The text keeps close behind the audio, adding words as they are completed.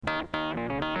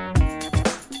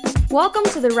Welcome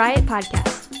to the RIOT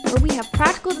Podcast, where we have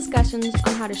practical discussions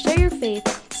on how to share your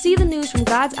faith, see the news from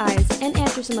God's eyes, and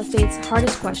answer some of faith's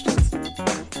hardest questions.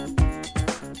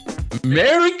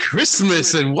 Merry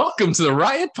Christmas and welcome to the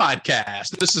RIOT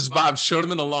Podcast. This is Bob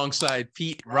Schoeneman alongside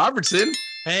Pete Robertson.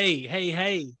 Hey.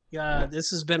 This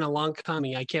has been a long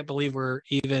coming. I can't believe we're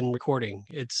even recording.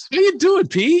 How you doing,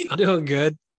 Pete? I'm doing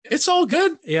good. It's all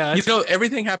good. Yeah.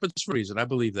 Everything happens for a reason. I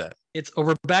believe that.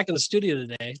 We're back in the studio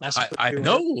today. I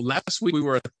know. Last week we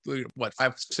were,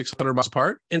 500-600 miles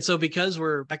apart? And so because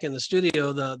we're back in the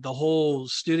studio, the whole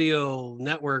studio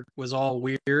network was all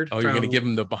weird. Oh, you're going to give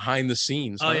them the behind the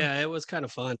scenes. Oh, yeah. It was kind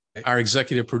of fun. Our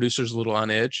executive producer's a little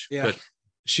on edge. Yeah. But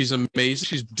she's amazing.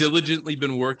 She's diligently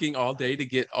been working all day to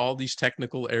get all these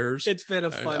technical errors. It's been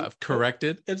a fun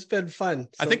corrected. It's been fun.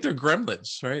 I think they're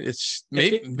gremlins, right? It's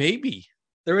maybe.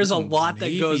 There is a lot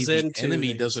that goes into. The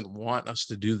enemy doesn't want us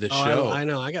to do this show. I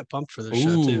know. I got pumped for this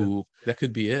show too. That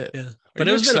could be it. Yeah, but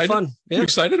it was been fun. Yeah. You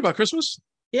excited about Christmas?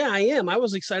 Yeah, I am. I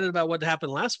was excited about what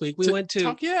happened last week. Let's hear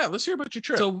about your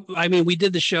trip. So, we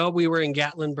did the show. We were in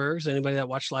Gatlinburg. So anybody that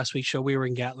watched last week's show, we were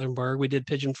in Gatlinburg. We did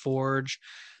Pigeon Forge.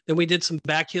 Then we did some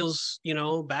back hills,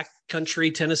 back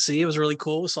country Tennessee. It was really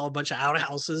cool. We saw a bunch of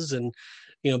outhouses and,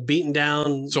 beating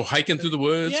down. So hiking through the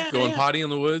woods, going potty in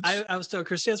the woods. I was telling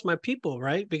Christian, it's my people,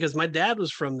 right? Because my dad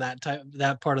was from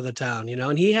that part of the town,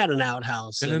 and he had an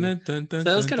outhouse. So that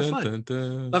was kind of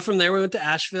fun. But from there, we went to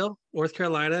Asheville, North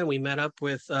Carolina, and we met up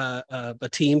with a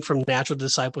team from Natural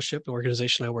Discipleship, the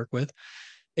organization I work with.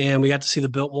 And we got to see the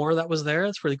Biltmore that was there.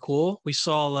 It's really cool. We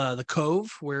saw the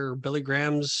Cove where Billy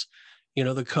Graham's,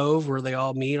 the Cove where they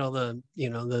all meet, all the,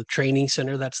 the training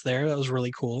center that's there. That was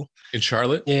really cool. In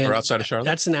Charlotte or outside of Charlotte?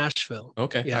 That's in Asheville.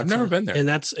 Okay. Yeah, I've never been there.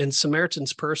 And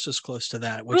Samaritan's Purse is close to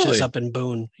that, which is up in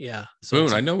Boone. Yeah. So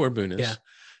Boone. I know where Boone is. Yeah.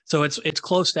 So it's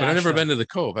close to Asheville. I've never been to the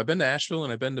Cove. I've been to Asheville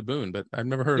and I've been to Boone, but I've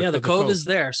never heard of the Cove is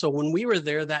there. So when we were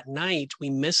there that night, we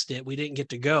missed it. We didn't get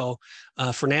to go.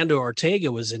 Fernando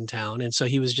Ortega was in town. And so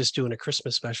he was just doing a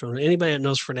Christmas special. And anybody that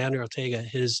knows Fernando Ortega,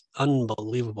 he is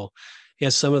unbelievable. He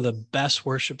has some of the best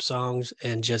worship songs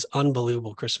and just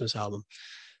unbelievable Christmas album.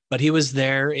 But he was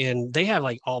there, and they have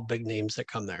all big names that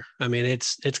come there. I mean,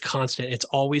 it's constant. It's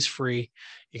always free.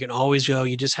 You can always go.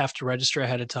 You just have to register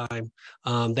ahead of time.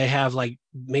 They have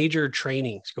major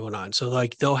trainings going on. So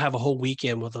they'll have a whole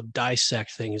weekend where they'll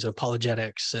dissect things,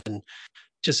 apologetics, and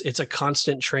just it's a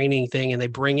constant training thing. And they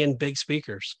bring in big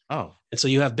speakers. Oh, and so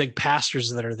you have big pastors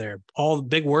that are there, all the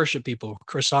big worship people,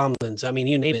 Chris Tomlins. I mean,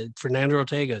 you name it, Fernando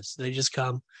Ortega's. They just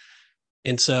come.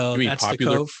 And so that's the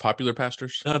Cove. Popular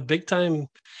pastors? Big time.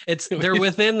 They're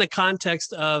within the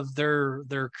context of their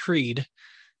creed,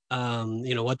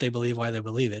 what they believe, why they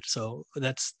believe it. So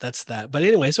that's that. But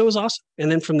anyway, so it was awesome.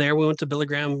 And then from there, we went to Billy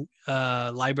Graham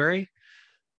Library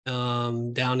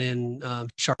down in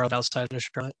Charlotte, outside of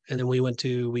Charlotte. And then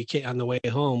on the way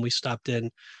home, we stopped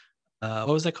in, what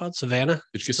was that called? Savannah?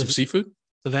 Did you get some seafood?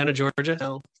 Savannah, Georgia.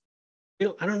 No.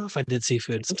 I don't know if I did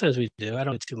seafood. Sometimes we do. I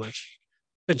don't eat too much.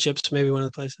 Chips, maybe one of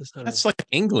the places. That's like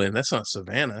England. That's not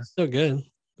Savannah. So good.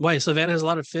 Why? Savannah has a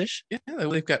lot of fish? Yeah,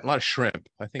 they've got a lot of shrimp.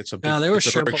 I think it's a big, there was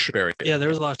shrimp area. Yeah, there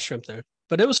was a lot of shrimp there.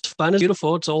 But it was fun. It's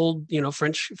beautiful. It's old,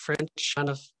 French kind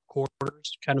of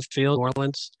quarters, kind of feel, New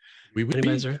Orleans.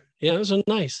 Yeah, it was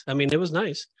nice. I mean, it was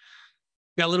nice.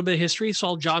 Got a little bit of history.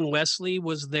 Saw John Wesley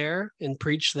was there and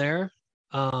preached there.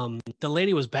 The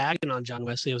lady was bagging on John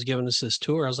Wesley. Was giving us this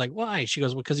tour. I was like, why? She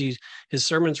goes, because his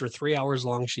sermons were 3 hours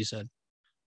long, she said.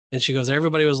 And she goes,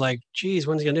 everybody was like, geez,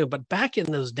 when's he going to do it? But back in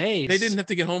those days. They didn't have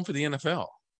to get home for the NFL.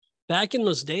 Back in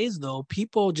those days, though,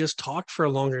 people just talked for a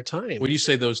longer time. When you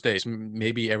say those days,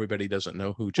 maybe everybody doesn't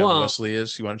know who John Wesley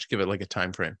is. You want to give it a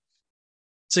time frame?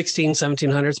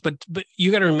 1700s. But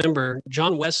you got to remember,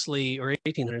 John Wesley, or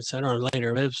 1800s, I don't know,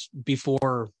 later. It was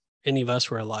before any of us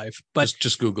were alive. But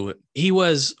just Google it. He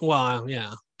was,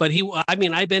 yeah. But I've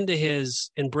been to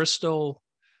in Bristol.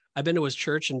 I've been to his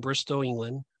church in Bristol,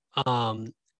 England.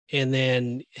 And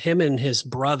then him and his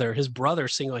brother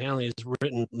single-handedly has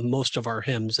written most of our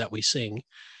hymns that we sing.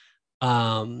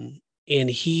 And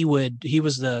he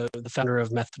was the founder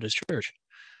of Methodist Church.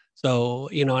 So,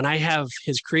 and I have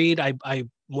his creed.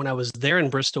 When I was there in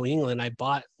Bristol, England, I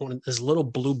bought this little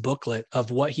blue booklet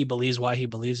of what he believes, why he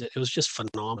believes it. It was just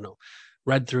phenomenal.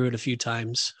 Read through it a few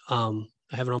times. I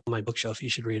have it on my bookshelf. You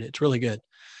should read it. It's really good.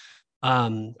 I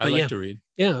like to read.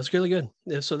 Yeah, it was really good.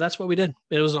 So that's what we did.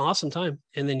 It was an awesome time.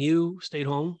 And then you stayed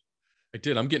home. I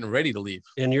did. I'm getting ready to leave.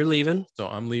 And you're leaving. So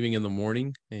I'm leaving in the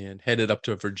morning and headed up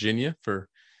to Virginia for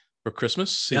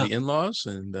Christmas, see the in-laws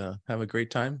and have a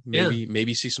great time.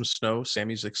 Maybe see some snow.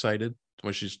 Sammy's excited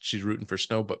when she's rooting for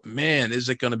snow, but man, is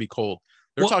it going to be cold.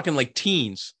 They're talking like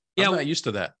teens. I'm not used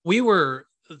to that.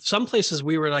 Some places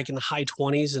we were like in the high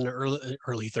 20s and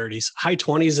early 30s, high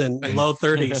 20s and low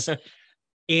 30s.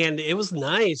 And it was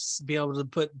nice to be able to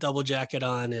put double jacket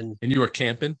on. And you were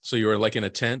camping? So you were like in a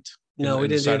tent? No, we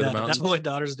didn't do that. That's what my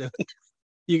daughter's doing.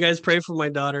 You guys pray for my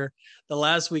daughter. The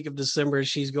last week of December,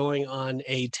 she's going on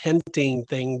a tenting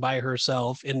thing by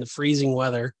herself in the freezing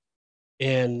weather.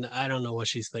 And I don't know what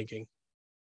she's thinking.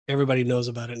 Everybody knows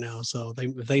about it now. So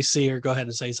if they see her, go ahead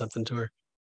and say something to her.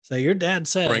 So your dad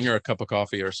said, bring her a cup of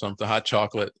coffee or something, hot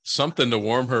chocolate, something to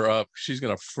warm her up. She's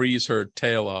going to freeze her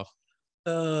tail off.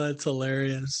 Oh, it's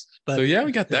hilarious. But so yeah,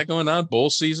 we got that going on. Bowl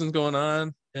season's going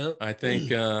on. Yeah. I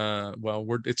think,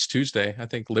 it's Tuesday. I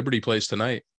think Liberty plays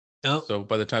tonight. Oh. So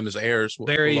by the time this airs,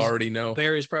 we'll already know.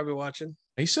 Barry's probably watching.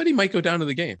 He said he might go down to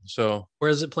the game. So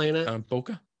where is it playing at?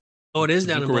 Boca. Oh, it is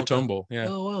down in Boca Raton Bowl. Yeah.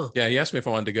 Oh, wow. Yeah, he asked me if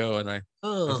I wanted to go, and I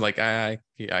was like, I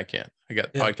can't. I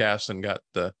got podcasts and got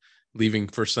the leaving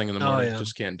first thing in the morning.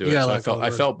 Just can't do it. So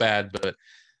I felt bad, but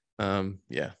a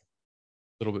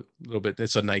little bit.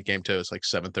 It's a night game too. It's like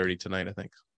 7:30 tonight, I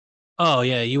think. Oh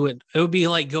yeah, you would. It would be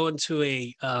like going to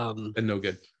a and no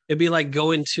good. It'd be like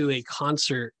going to a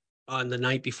concert on the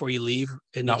night before you leave,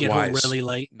 and you get home really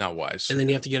late. Not wise. And then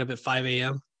you have to get up at 5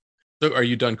 a.m. So, are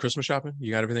you done Christmas shopping?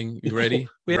 You got everything ready,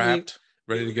 wrapped,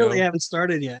 ready to go? We really haven't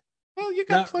started yet. Well, you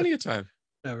got plenty of time.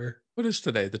 Never. What is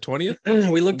today? The 20th?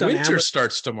 We looked on Amazon. Winter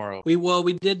starts tomorrow.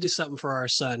 We did do something for our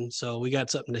son, so we got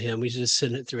something to him. We just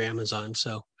sent it through Amazon,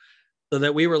 so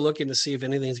that we were looking to see if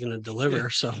anything's going to deliver.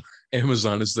 So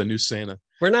Amazon is the new Santa.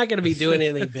 We're not going to be doing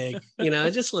anything big,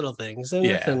 just little things.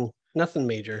 Nothing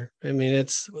major. I mean,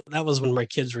 that was when my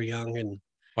kids were young, and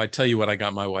I tell you what, I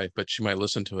got my wife, but she might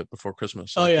listen to it before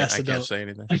Christmas. So I can't say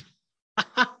anything.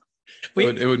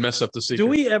 It would mess up the secret. Do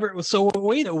we ever? So the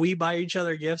way that we buy each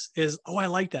other gifts is, oh, I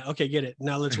like that. Okay, get it.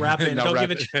 Now let's wrap it. Don't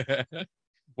give it.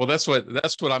 Well, that's what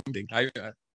I'm thinking. I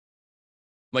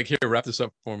like, here, wrap this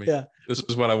up for me. Yeah, this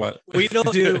is what I want. We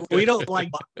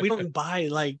don't buy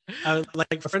like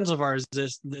friends of ours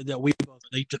that we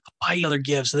they buy other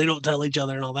gifts and they don't tell each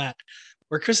other and all that.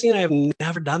 Where Christy and I have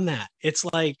never done that. It's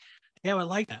like, yeah, I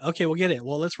like that. Okay, we'll get it.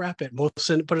 Well, let's wrap it. We'll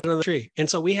put it on the tree. And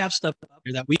so we have stuff up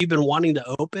here that we've been wanting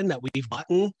to open, that we've bought,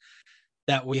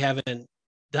 that we haven't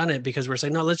done it because we're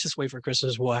saying, no, let's just wait for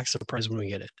Christmas. We'll act surprised when we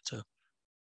get it. So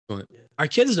our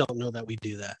kids don't know that we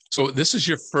do that. So this is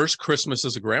your first Christmas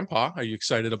as a grandpa. Are you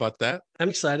excited about that? I'm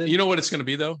excited. You know what it's going to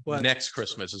be, though? What? Next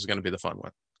Christmas is going to be the fun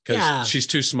one. Because she's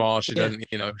too small. She doesn't,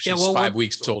 she's 5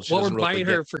 weeks old. What we're buying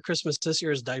her for Christmas this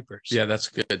year is diapers. Yeah, that's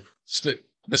good.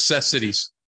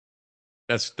 Necessities.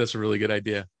 That's a really good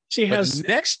idea.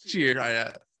 Next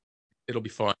year, it'll be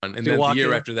fun. And then the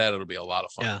year after that, it'll be a lot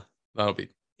of fun. Yeah. That'll be.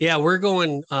 Yeah, we're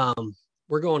going on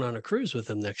a cruise with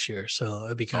them next year. So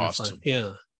it'd be kind of fun.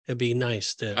 Yeah. It'd be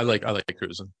nice to. I like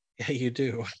cruising. Yeah, you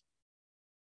do.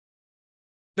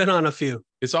 Been on a few.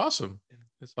 It's awesome.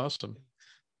 It's awesome.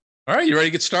 All right, you ready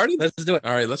to get started? Let's do it.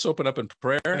 All right, let's open up in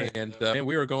prayer, and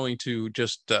we are going to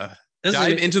just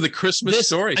dive into the Christmas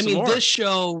story. This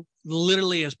show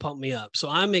literally has pumped me up, so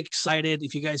I'm excited.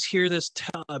 If you guys hear this,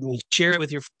 share it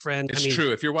with your friend. It's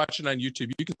true. If you're watching on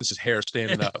YouTube, you can see his hair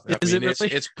standing up.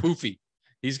 It's poofy.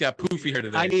 He's got poofy hair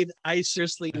today. I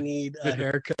seriously need a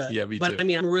haircut. Yeah, me too. But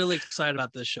I'm really excited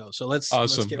about this show. So let's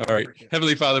get all right.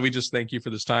 Heavenly Father, we just thank you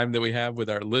for this time that we have with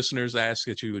our listeners. I ask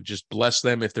that you would just bless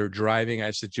them if they're driving. I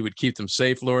ask that you would keep them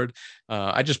safe, Lord.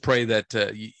 I just pray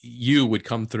that you would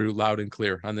come through loud and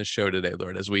clear on this show today,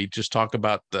 Lord, as we just talk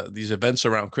about these events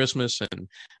around Christmas. And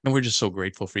we're just so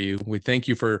grateful for you. We thank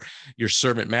you for your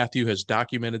servant Matthew has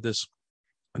documented this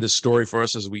story for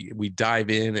us as we dive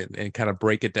in and kind of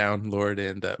break it down, Lord.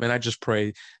 And I just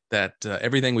pray that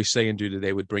everything we say and do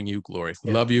today would bring you glory.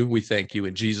 We love you. We thank you.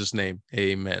 In Jesus' name,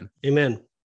 amen. Amen.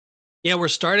 Yeah, we're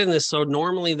starting this. So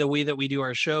normally the way that we do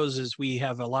our shows is we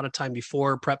have a lot of time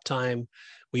before prep time.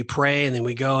 We pray and then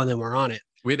we go and then we're on it.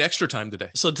 We had extra time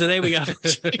today. So today we got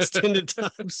extended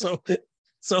time. So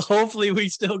hopefully we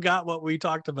still got what we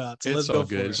talked about. So let's go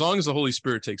for it. As long as the Holy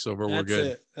Spirit takes over, we're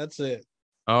good. That's it.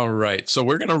 All right. So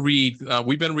we're going to read.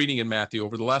 We've been reading in Matthew.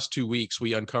 Over the last 2 weeks,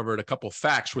 we uncovered a couple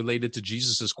facts related to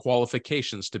Jesus's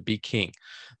qualifications to be king.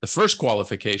 The first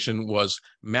qualification was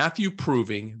Matthew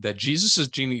proving that Jesus's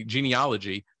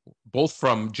genealogy, both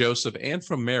from Joseph and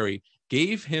from Mary,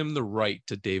 gave him the right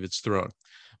to David's throne.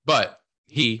 But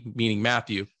he, meaning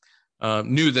Matthew,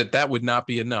 knew that would not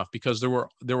be enough because there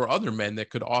were other men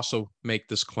that could also make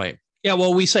this claim. Yeah,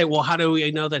 well, we say, well, how do we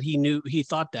know that he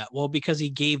thought that? Well, because he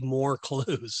gave more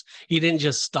clues. He didn't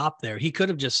just stop there. He could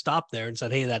have just stopped there and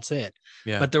said, hey, that's it.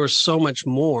 Yeah. But there was so much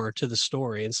more to the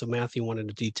story. And so Matthew wanted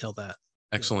to detail that.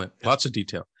 Excellent. Yeah. Lots of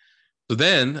detail. So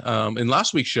then in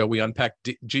last week's show, we unpacked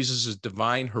Jesus's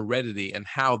divine heredity and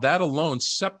how that alone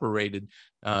separated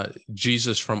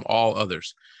Jesus from all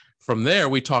others. From there,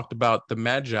 we talked about the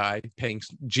Magi paying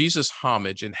Jesus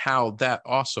homage and how that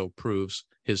also proves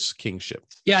his kingship.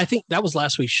 Yeah, I think that was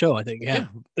last week's show. I think.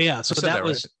 Yeah. So that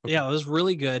was, right? Okay. Yeah, it was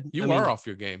really good. You are off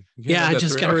your game. I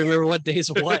just got to remember what days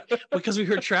what, because we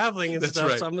were traveling and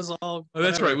stuff. Right. So I was all.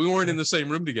 That's right. We weren't in the same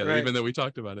room together, even though we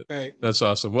talked about it. Right. That's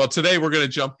awesome. Well, today we're going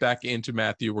to jump back into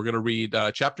Matthew. We're going to read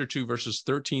chapter 2, verses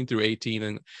 13 through 18,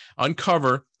 and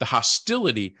uncover the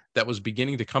hostility that was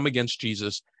beginning to come against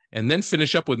Jesus, and then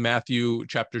finish up with Matthew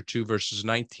chapter 2, verses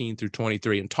 19 through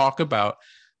 23, and talk about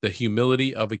the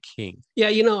humility of a king. Yeah,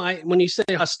 when you say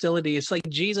hostility, it's like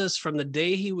Jesus, from the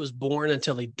day he was born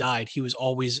until he died, he was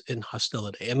always in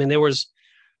hostility. I mean, there was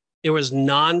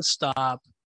nonstop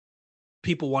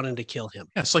people wanting to kill him.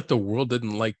 Yeah, it's like the world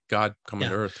didn't like God coming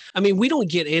to earth. I mean, we don't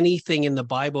get anything in the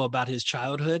Bible about his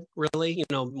childhood, really,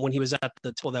 when he was at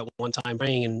the temple that one time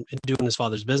praying and doing his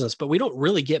father's business, but we don't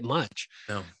really get much.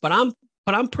 No. But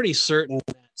I'm pretty certain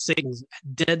that Satan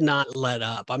did not let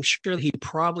up. I'm sure he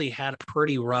probably had a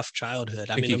pretty rough childhood.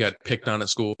 I think he got picked on at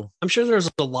school. I'm sure there's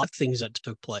a lot of things that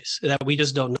took place that we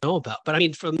just don't know about. But I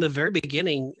mean, from the very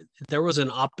beginning, there was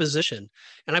an opposition.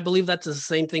 And I believe that's the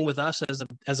same thing with us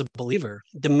as a believer.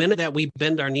 The minute that we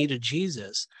bend our knee to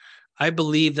Jesus, I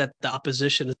believe that the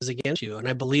opposition is against you. And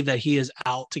I believe that he is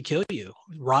out to kill you,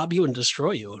 rob you, and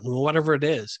destroy you, and whatever it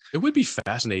is. It would be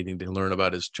fascinating to learn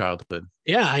about his childhood.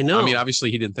 Yeah, I know. I mean,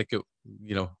 obviously he didn't think it,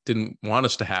 didn't want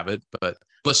us to have it, but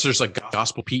unless there's like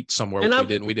Gospel Pete somewhere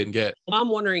we didn't get. I'm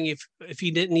wondering if he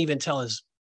didn't even tell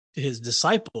his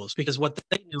disciples, because what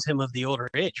they knew him of the older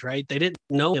age, right? They didn't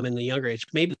know him in the younger age.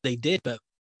 Maybe they did, but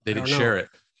they didn't share it.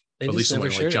 At least someone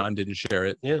like John didn't share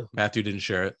it. Yeah. Matthew didn't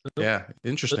share it. Yeah.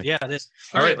 Interesting. Yeah, it is.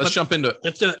 All right, let's jump into it.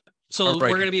 Let's do it. So we're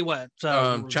going to be what?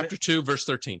 Chapter 2, verse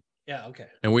 13. Yeah, okay.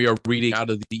 And we are reading out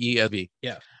of the ESV.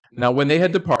 Yeah. Now, when they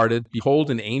had departed,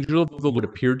 behold, an angel of the Lord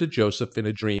appeared to Joseph in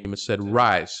a dream and said,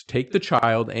 "Rise, take the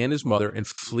child and his mother and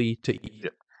flee to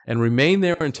Egypt, and remain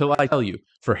there until I tell you,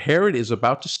 for Herod is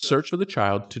about to search for the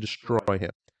child to destroy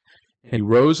him." And he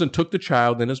rose and took the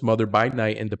child and his mother by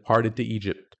night and departed to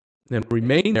Egypt, and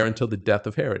remained there until the death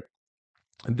of Herod.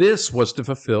 And this was to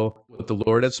fulfill what the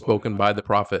Lord had spoken by the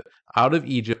prophet, "Out of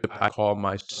Egypt I call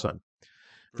my son."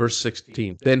 Verse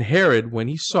 16, then Herod, when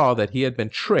he saw that he had been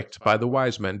tricked by the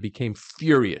wise men, became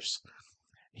furious.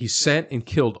 He sent and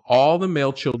killed all the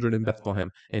male children in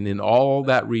Bethlehem and in all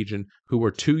that region who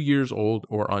were 2 years old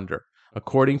or under,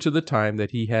 according to the time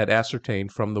that he had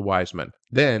ascertained from the wise men.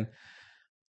 Then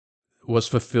was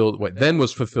fulfilled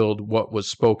what was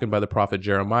spoken by the prophet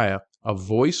Jeremiah. A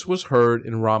voice was heard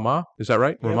in Ramah. Is that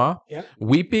right? Yep. Ramah? Yep.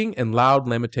 Weeping and loud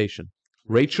lamentation.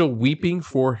 Rachel weeping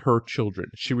for her children.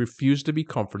 She refused to be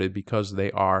comforted because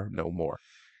they are no more.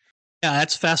 Yeah,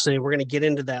 that's fascinating. We're going to get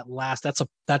into that last.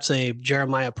 That's a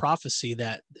Jeremiah prophecy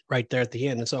that right there at the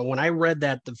end. And so when I read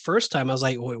that the first time, I was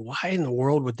like, wait, why in the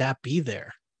world would that be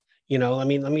there? I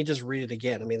mean, let me just read it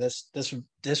again. I mean,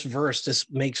 this verse just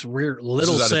makes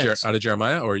little sense. Out of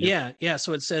Jeremiah, or yeah.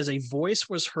 So it says a voice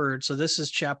was heard. So this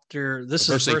is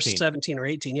verse 17 or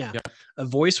 18. Yeah. A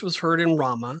voice was heard in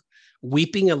Ramah,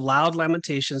 weeping and loud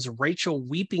lamentations. Rachel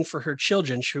weeping for her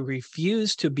children. She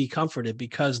refused to be comforted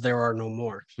because there are no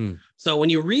more. So when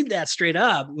you read that straight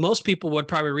up, most people would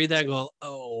probably read that and go,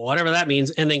 "Oh, whatever that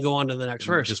means," and then go on to the next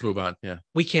verse. Just move on. Yeah.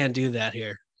 We can't do that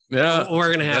here. Yeah, we're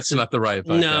gonna have that's not the right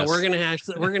podcast. No, we're gonna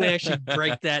actually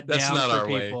break that that's down not for our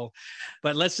people. Way.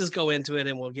 But let's just go into it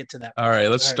and we'll get to that. All right,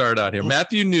 let's start out here.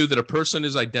 Matthew knew that a person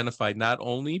is identified not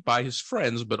only by his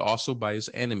friends, but also by his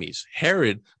enemies.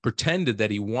 Herod pretended that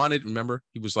he wanted, remember,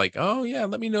 he was like, "Oh yeah,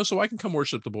 let me know so I can come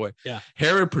worship the boy." Yeah.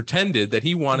 Herod pretended that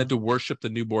he wanted to worship the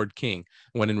newborn king,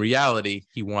 when in reality,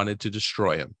 he wanted to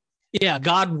destroy him. Yeah,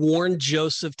 God warned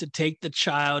Joseph to take the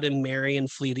child and Mary and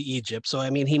flee to Egypt. So, I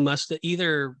mean, he must have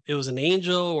either it was an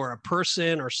angel or a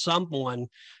person or someone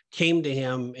came to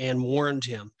him and warned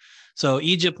him. So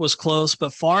Egypt was close,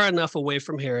 but far enough away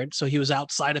from Herod. So he was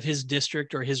outside of his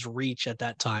district or his reach at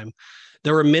that time.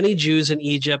 There were many Jews in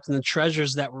Egypt, and the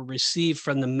treasures that were received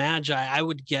from the Magi, I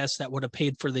would guess that would have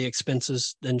paid for the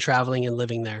expenses in traveling and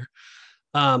living there.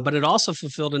 But it also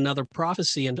fulfilled another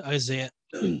prophecy in Isaiah.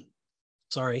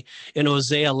 In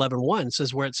Hosea 11:1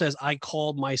 says where it says, "I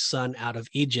called my son out of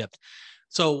Egypt."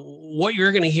 So what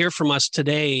you're going to hear from us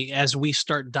today as we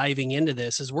start diving into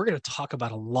this is we're going to talk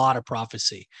about a lot of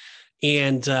prophecy.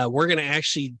 And we're going to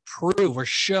actually prove or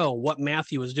show what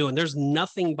Matthew was doing. There's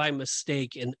nothing by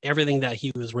mistake in everything that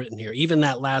he was written here. Even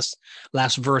that last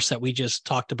verse that we just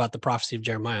talked about, the prophecy of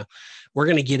Jeremiah. We're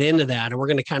going to get into that, and we're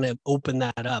going to kind of open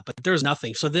that up. But there's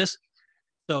nothing. So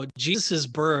Jesus's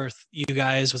birth, you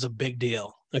guys, was a big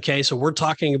deal. Okay, so we're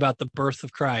talking about the birth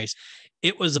of Christ.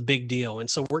 It was a big deal. And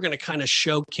so we're going to kind of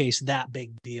showcase that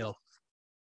big deal.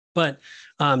 But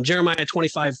Jeremiah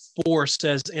 25:4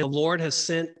 says, and the Lord has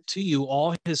sent to you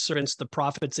all his servants, the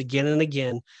prophets, again and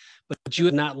again, but you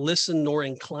have not listened nor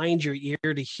inclined your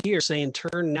ear to hear, saying,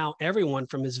 turn now everyone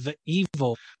from his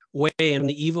evil way and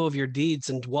the evil of your deeds,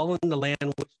 and dwell in the land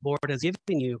which the Lord has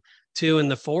given you to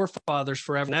and the forefathers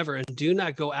forever and ever, and do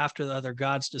not go after the other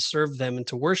gods to serve them and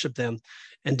to worship them,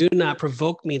 and do not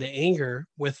provoke me to anger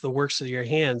with the works of your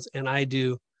hands, and I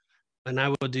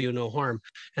will do you no harm.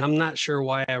 And I'm not sure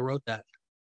why I wrote that.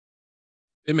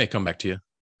 It may come back to you.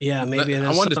 Yeah, maybe.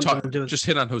 I wanted to just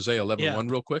hit on Hosea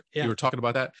 11:1 real quick. Yeah. You were talking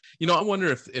about that. I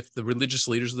wonder if the religious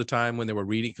leaders of the time, when they were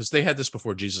reading, because they had this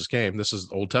before Jesus came, this is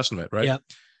Old Testament, right? Yeah.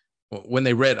 When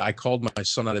they read, I called my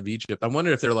son out of Egypt, I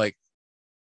wonder if they're like,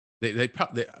 they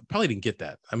probably didn't get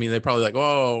that. I mean, they probably like,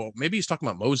 oh, maybe he's talking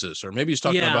about Moses, or maybe he's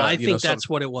talking about. I think that's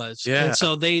what it was. Yeah. And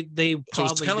so they probably, so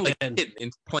it's kind of like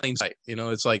in plain sight.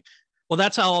 It's like, well,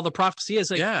 that's how all the prophecy is.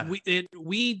 Like, yeah.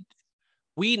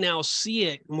 We now see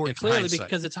it more clearly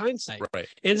because it's hindsight. Right.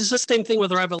 And it's the same thing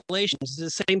with Revelations.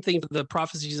 It's the same thing for the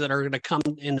prophecies that are going to come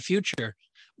in the future.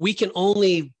 We can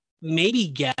only maybe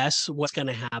guess what's going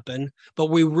to happen, but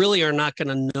we really are not going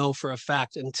to know for a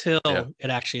fact until it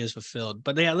actually is fulfilled.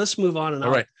 But yeah, let's move on and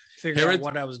I'll figure out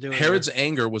what I was doing. Herod's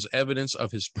anger was evidence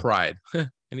of his pride.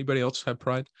 Anybody else have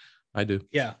pride? I do.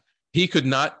 Yeah. He could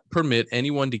not permit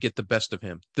anyone to get the best of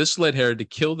him. This led Herod to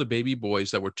kill the baby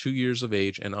boys that were 2 years of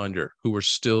age and under, who were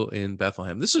still in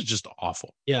Bethlehem. This is just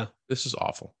awful. Yeah. This is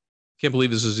awful. Can't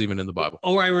believe this is even in the Bible.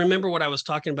 Oh, I remember what I was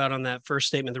talking about on that first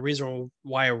statement. The reason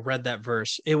why I read that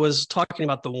verse, it was talking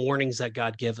about the warnings that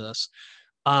God gives us.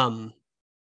 God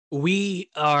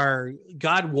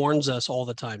warns us all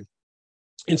the time.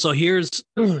 And so here's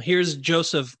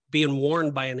Joseph being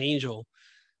warned by an angel,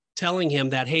 telling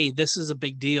him that, hey, this is a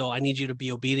big deal. I need you to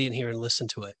be obedient here and listen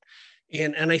to it.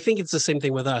 And I think it's the same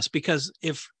thing with us, because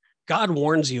if God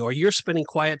warns you, or you're spending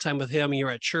quiet time with him, you're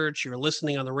at church, you're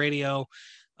listening on the radio,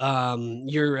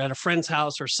 you're at a friend's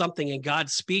house or something, and God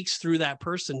speaks through that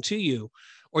person to you,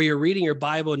 or you're reading your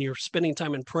Bible and you're spending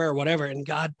time in prayer or whatever, and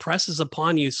God presses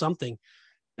upon you something,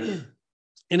 and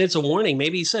it's a warning.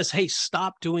 Maybe he says, hey,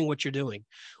 stop doing what you're doing,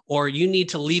 or you need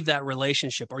to leave that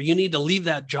relationship, or you need to leave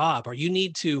that job, or you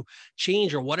need to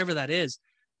change, or whatever that is.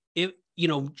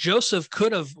 Joseph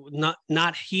could have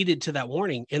not heeded to that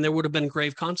warning, and there would have been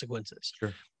grave consequences.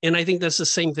 Sure. And I think that's the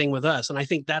same thing with us. And I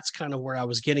think that's kind of where I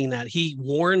was getting that. He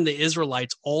warned the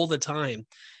Israelites all the time.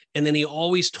 And then he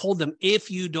always told them, if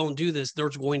you don't do this,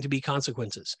 there's going to be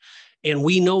consequences. And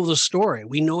we know the story.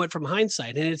 We know it from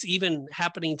hindsight. And it's even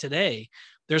happening today.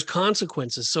 There's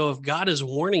consequences. So if God is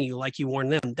warning you like he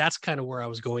warned them, that's kind of where I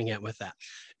was going at with that.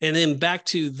 And then back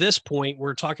to this point,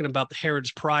 we're talking about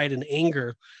Herod's pride and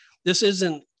anger. This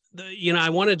isn't, I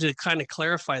wanted to kind of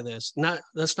clarify this.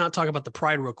 Let's not talk about the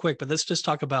pride real quick, but let's just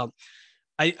talk about,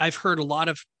 I've heard a lot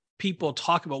of people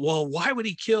talk about, well, why would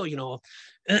he kill?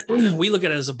 We look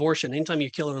at it as abortion. Anytime you're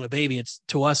killing a baby,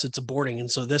 to us, it's aborting. And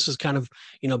so this is kind of,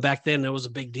 back then it was a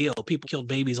big deal. People killed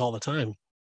babies all the time,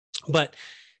 but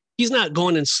he's not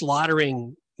going and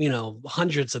slaughtering,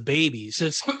 hundreds of babies.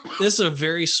 This is a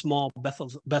very small,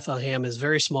 Bethlehem is a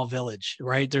very small village,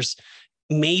 right? There's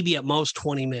maybe at most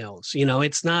 20 males.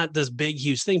 It's not this big,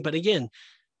 huge thing. But again,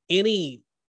 any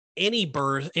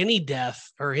birth, any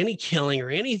death, or any killing or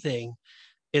anything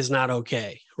is not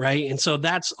okay, right? And so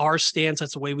that's our stance.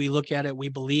 That's the way we look at it. We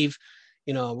believe,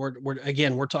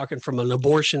 we're talking from an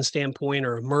abortion standpoint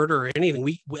or a murder or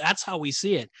anything. That's how we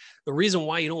see it. The reason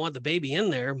why you don't want the baby in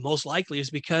there most likely is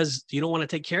because you don't want to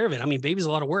take care of it. I mean, baby's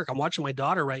a lot of work. I'm watching my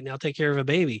daughter right now take care of a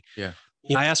baby. Yeah.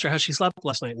 I asked her how she slept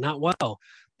last night. Not well.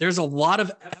 There's a lot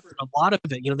of effort, a lot of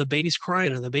it. The baby's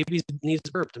crying, and the baby needs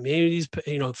burped, the baby's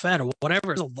fed, or whatever.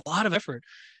 There's a lot of effort,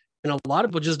 and a lot of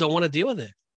people just don't want to deal with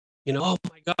it. Oh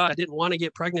my God, I didn't want to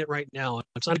get pregnant right now.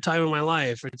 It's not a time in my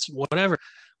life. It's whatever.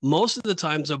 Most of the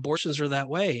times, abortions are that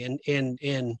way, and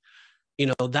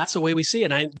that's the way we see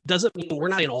it. And it doesn't mean we're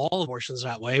not saying all abortions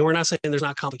that way. We're not saying there's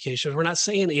not complications. We're not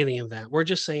saying any of that. We're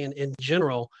just saying in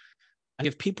general,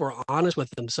 if people are honest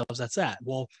with themselves, that's that.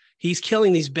 Well, he's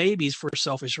killing these babies for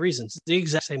selfish reasons. It's the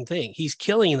exact same thing. He's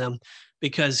killing them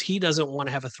because he doesn't want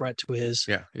to have a threat to his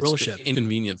rulership.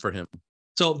 Inconvenient for him.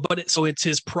 So it's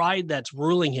his pride that's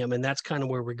ruling him, and that's kind of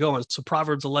where we're going. So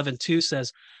Proverbs 11:2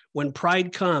 says, when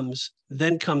pride comes,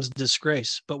 then comes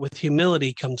disgrace, but with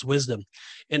humility comes wisdom.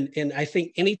 And I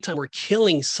think anytime we're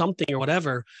killing something or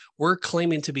whatever, we're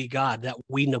claiming to be God, that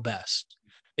we know best.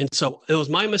 And so it was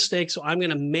my mistake, so I'm going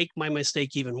to make my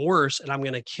mistake even worse, and I'm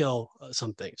going to kill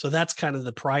something. So that's kind of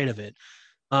the pride of it.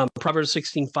 Proverbs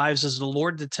 16:5 says, the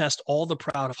Lord detests all the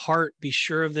proud of heart. Be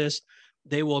sure of this.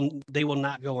 They will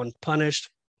not go unpunished.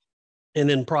 And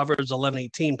then Proverbs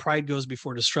 11:18, pride goes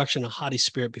before destruction, a haughty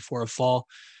spirit before a fall.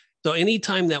 So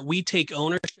anytime that we take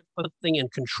ownership of something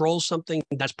and control something,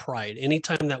 that's pride.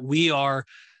 Anytime that we are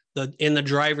in the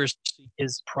driver's seat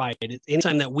is pride.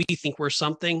 Anytime that we think we're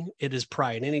something, it is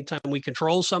pride. Anytime we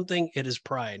control something, it is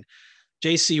pride.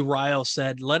 J.C. Ryle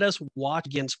said, let us watch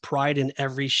against pride in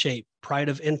every shape, pride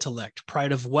of intellect,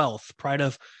 pride of wealth, pride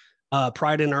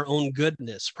in our own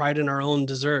goodness, pride in our own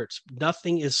deserts.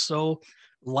 Nothing is so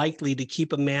likely to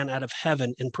keep a man out of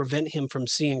heaven and prevent him from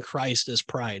seeing Christ as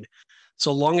pride.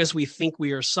 So long as we think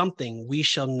we are something, we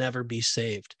shall never be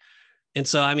saved. And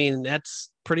so, I mean,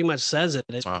 that's pretty much says it.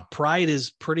 Wow. Pride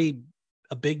is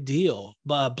a big deal.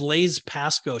 Blaise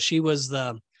Pascal,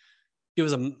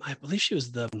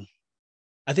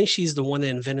 I think she's the one that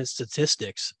invented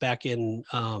statistics back in,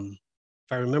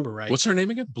 if I remember right. What's her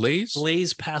name again?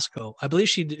 Blaise Pascal. I believe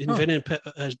she invented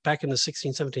back in the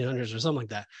 1700s or something like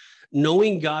that.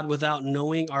 Knowing God without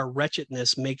knowing our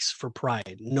wretchedness makes for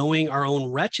pride. Knowing our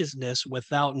own wretchedness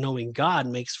without knowing God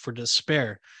makes for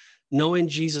despair. Knowing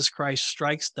Jesus Christ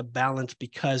strikes the balance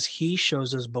because he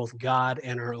shows us both God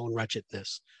and our own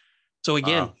wretchedness. So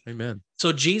again, amen.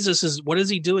 So what is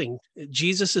he doing?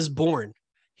 Jesus is born.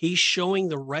 He's showing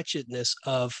the wretchedness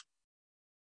of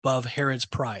Herod's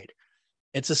pride.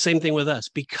 It's the same thing with us.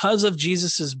 Because of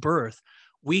Jesus's birth,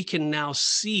 we can now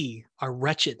see our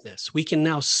wretchedness. We can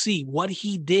now see what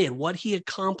he did, what he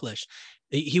accomplished.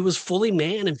 He was fully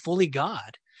man and fully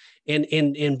God.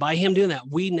 And by him doing that,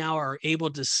 we now are able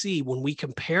to see when we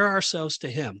compare ourselves to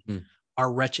him,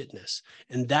 our wretchedness.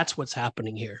 And that's what's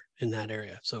happening here in that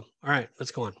area. So, all right,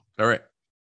 let's go on. All right.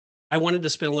 I wanted to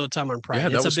spend a little time on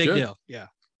pride. Yeah, it's a big deal. Yeah.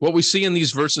 What we see in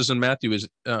these verses in Matthew is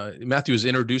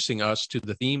introducing us to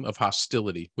the theme of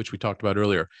hostility, which we talked about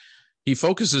earlier. He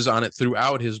focuses on it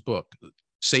throughout his book.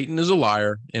 Satan is a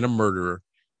liar and a murderer,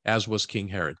 as was King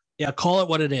Herod. Yeah, call it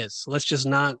what it is. Let's just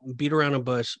not beat around a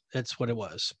bush. That's what it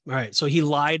was. All right. So he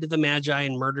lied to the Magi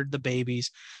and murdered the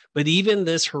babies. But even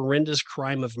this horrendous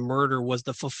crime of murder was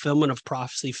the fulfillment of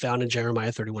prophecy found in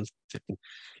Jeremiah 31:15.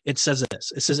 It says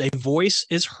this. It says, a voice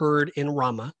is heard in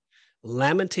Ramah,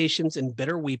 lamentations and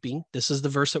bitter weeping. This is the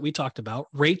verse that we talked about.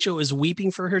 Rachel is weeping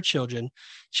for her children.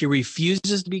 She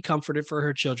refuses to be comforted for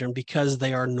her children because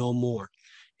they are no more.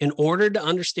 In order to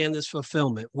understand this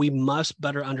fulfillment, we must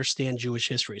better understand Jewish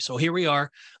history. So here we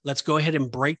are. Let's go ahead and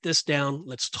break this down.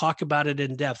 Let's talk about it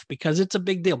in depth because it's a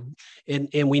big deal. And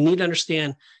we need to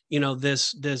understand,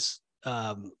 this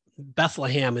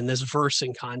Bethlehem in this verse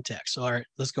in context. All right,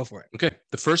 let's go for it. Okay.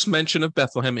 The first mention of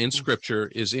Bethlehem in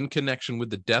scripture is in connection with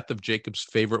the death of Jacob's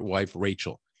favorite wife,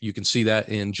 Rachel. You can see that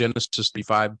in Genesis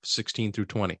 35:16 through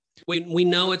 20. We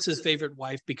know it's his favorite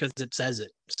wife because it says it.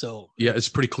 So yeah, it's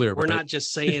pretty clear. We're not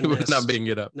just saying we're this. not making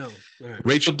it up. No. All right.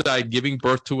 Rachel died giving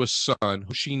birth to a son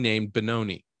who she named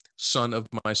Benoni, son of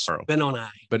my sorrow. Benoni.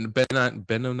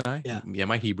 Benoni? Yeah,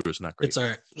 my Hebrew is not great. It's all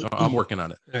right. I'm working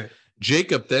on it. All right.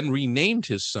 Jacob then renamed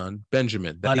his son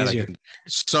Benjamin,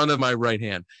 son of my right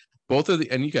hand. Both of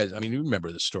and you guys, you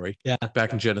remember this story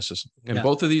back in Genesis. And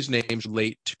both of these names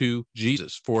relate to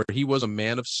Jesus, for he was a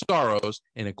man of sorrows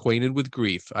and acquainted with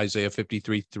grief, Isaiah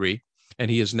 53:3.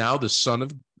 And he is now the son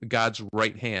of God's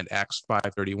right hand, Acts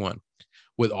 5:31.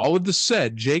 With all of this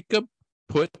said, Jacob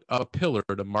put a pillar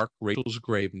to mark Rachel's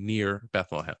grave near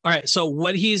Bethlehem. All right. So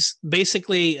what he's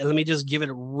basically, let me just give it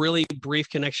a really brief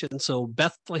connection. So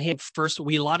Bethlehem first, a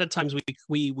lot of times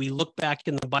we look back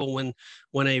in the Bible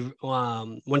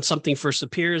when something first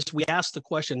appears, we ask the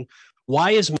question,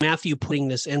 why is Matthew putting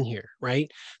this in here, right?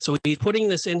 So he's putting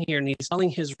this in here and he's telling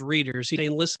his readers, he's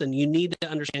saying, listen, you need to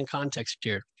understand context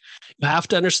here. You have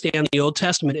to understand the Old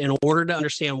Testament in order to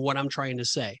understand what I'm trying to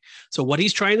say. So what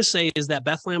he's trying to say is that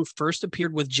Bethlehem first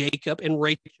appeared with Jacob and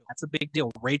Rachel. That's a big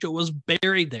deal. Rachel was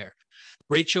buried there.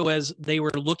 Rachel, as they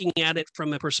were looking at it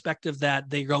from a perspective that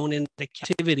they're going into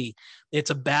captivity, it's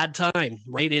a bad time,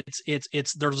 right?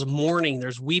 It's there's mourning,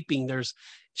 there's weeping,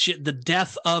 the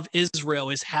death of Israel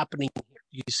is happening here.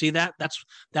 You see that? That's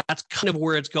kind of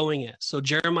where it's going at. So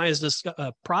Jeremiah's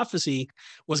prophecy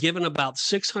was given about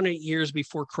 600 years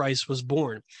before Christ was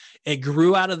born. It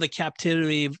grew out of the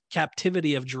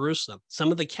captivity of Jerusalem.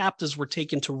 Some of the captives were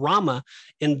taken to Ramah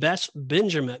in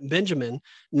Benjamin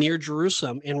near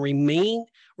Jerusalem and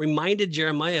reminded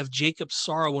Jeremiah of Jacob's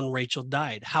sorrow when Rachel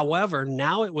died. However,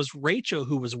 now it was Rachel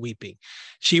who was weeping.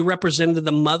 She represented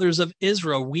the mothers of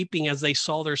Israel weeping as they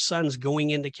saw their sons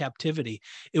going into captivity.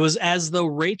 It was as though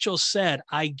Rachel said,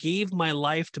 I gave my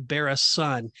life to bear a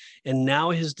son, and now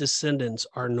his descendants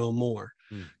are no more.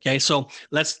 Okay, so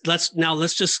let's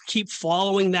just keep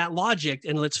following that logic,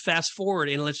 and let's fast forward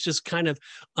and let's just kind of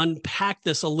unpack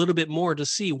this a little bit more to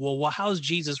see, well, how does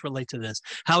Jesus relate to this?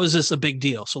 How is this a big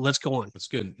deal? So let's go on. That's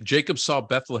good. Jacob saw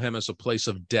Bethlehem as a place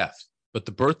of death, but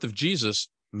the birth of Jesus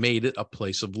made it a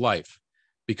place of life.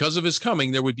 Because of his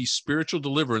coming, there would be spiritual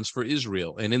deliverance for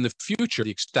Israel, and in the future,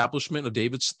 the establishment of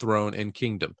David's throne and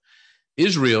kingdom.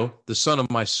 Israel, the son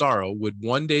of my sorrow, would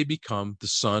one day become the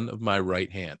son of my right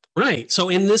hand. Right. So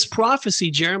in this prophecy,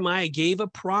 Jeremiah gave a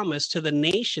promise to the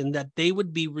nation that they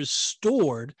would be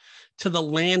restored to the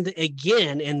land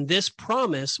again. And this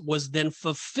promise was then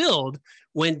fulfilled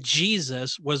when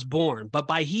Jesus was born. But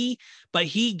he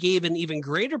gave an even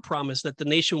greater promise that the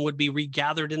nation would be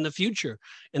regathered in the future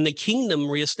and the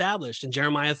kingdom reestablished in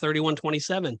Jeremiah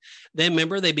 31:27. Then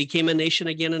remember, they became a nation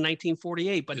again in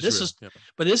 1948. But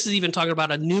this is even talking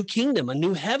about a new kingdom, a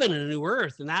new heaven and a new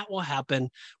earth. And that will happen,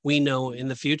 we know, in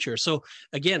the future. So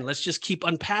again, let's just keep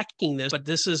unpacking this, but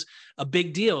this is a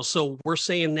big deal. So we're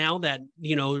saying now that,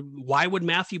 why would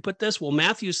Matthew put this? Well,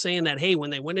 Matthew's saying that, hey, when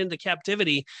they went into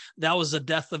captivity, that was the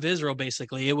death of Israel,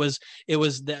 basically. It was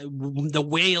the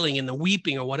wailing and the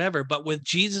weeping or whatever. But with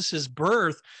Jesus's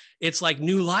birth, it's like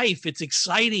new life. It's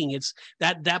exciting. It's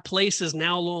that place is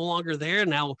now no longer there.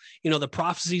 Now, the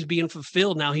prophecy's being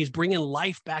fulfilled. Now he's bringing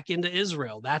life back into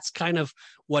Israel. That's kind of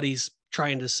what he's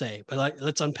trying to say. But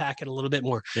let's unpack it a little bit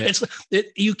more. Yeah.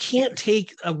 You can't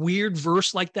take a weird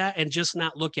verse like that and just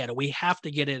not look at it. We have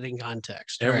to get it in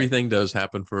context. Everything does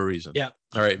happen for a reason. Yeah.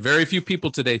 All right. Very few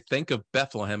people today think of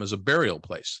Bethlehem as a burial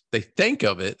place. They think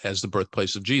of it as the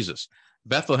birthplace of Jesus.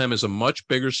 Bethlehem is a much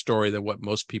bigger story than what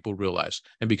most people realize.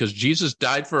 And because Jesus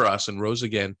died for us and rose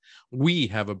again, we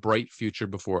have a bright future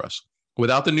before us.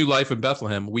 Without the new life in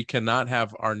Bethlehem, we cannot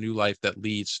have our new life that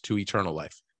leads to eternal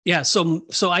life. Yeah. So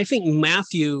I think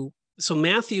Matthew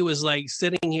is like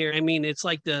sitting here. I mean, it's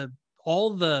like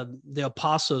all the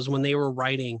apostles, when they were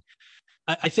writing,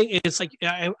 I think it's like,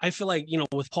 I feel like,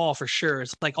 with Paul for sure,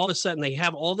 it's like all of a sudden they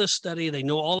have all this study, they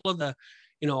know all of the,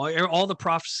 all the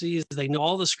prophecies, they know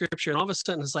all the scripture. And all of a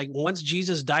sudden it's like, once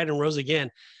Jesus died and rose again,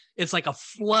 it's like a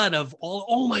flood of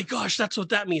oh my gosh, that's what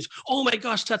that means. Oh my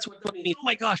gosh, that's what it means. Oh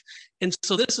my gosh. And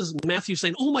so this is Matthew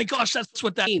saying, oh my gosh, that's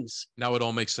what that means. Now it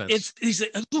all makes sense. He's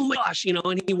like, oh my gosh,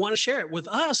 and he want to share it with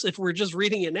us. If we're just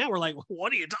reading it now, we're like,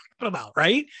 what are you talking about?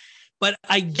 Right. But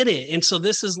I get it. And so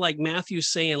this is like Matthew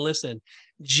saying, listen,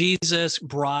 Jesus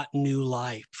brought new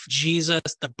life. Jesus,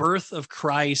 the birth of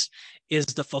Christ, is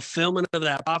the fulfillment of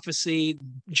that prophecy.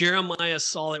 Jeremiah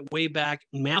saw it way back.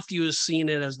 Matthew is seeing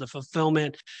it as the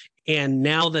fulfillment. And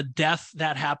now the death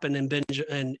that happened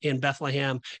in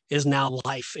Bethlehem is now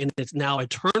life, and it's now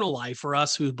eternal life for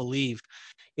us who believe.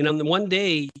 One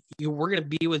day we're going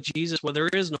to be with Jesus where there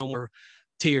is no more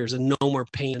tears and no more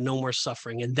pain and no more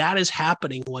suffering. And that is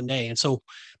happening one day. And so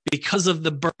because of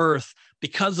the birth,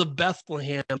 because of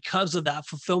Bethlehem, because of that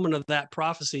fulfillment of that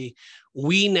prophecy,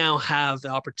 we now have the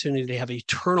opportunity to have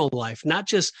eternal life, not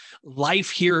just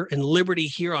life here and liberty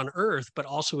here on earth, but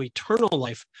also eternal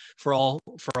life for all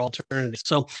eternity.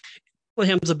 So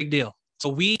Bethlehem's a big deal.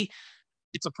 So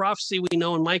it's a prophecy we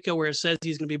know in Micah where it says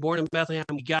he's going to be born in Bethlehem.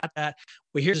 We got that.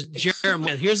 Well, here's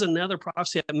Jeremiah. Here's another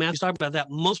prophecy that Matthew's talking about that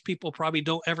most people probably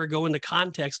don't ever go into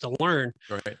context to learn.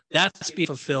 Right. That's being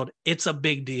fulfilled. It's a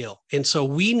big deal. And so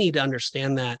we need to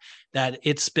understand that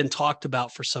it's been talked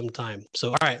about for some time.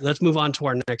 So, all right, let's move on to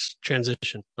our next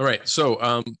transition. All right.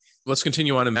 So let's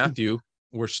continue on in Matthew.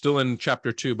 We're still in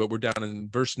chapter 2, but we're down in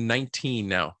verse 19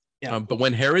 now. Yeah. But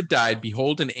when Herod died,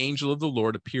 behold, an angel of the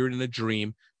Lord appeared in a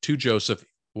dream to Joseph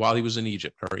while he was in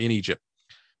Egypt,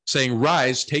 saying,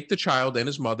 rise, take the child and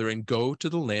his mother and go to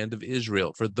the land of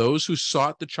Israel, for those who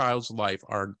sought the child's life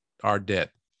are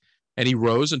dead. And he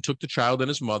rose and took the child and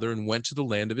his mother and went to the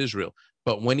land of Israel.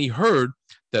 But when he heard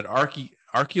that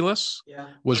Archelaus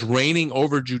was reigning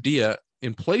over Judea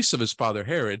in place of his father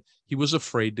Herod, he was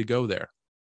afraid to go there.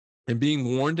 And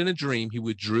being warned in a dream, he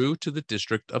withdrew to the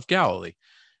district of Galilee.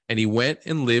 And he went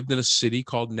and lived in a city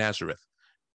called Nazareth,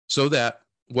 so that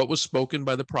what was spoken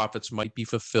by the prophets might be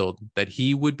fulfilled, that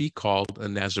he would be called a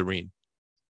Nazarene.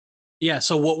 Yeah.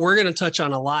 So what we're going to touch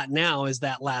on a lot now is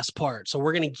that last part. So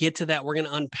we're going to get to that. We're going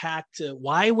to unpack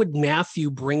why would Matthew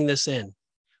bring this in?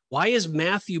 Why is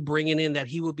Matthew bringing in that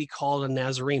he would be called a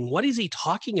Nazarene? What is he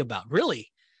talking about? Really?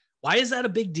 Why is that a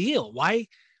big deal? Why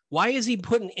is he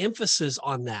putting emphasis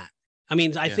on that? I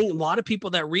mean, I think a lot of people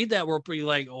that read that were pretty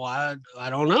like, oh, I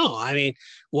don't know. I mean,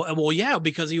 well, yeah,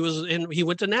 because he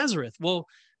went to Nazareth. Well,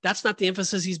 that's not the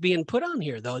emphasis he's being put on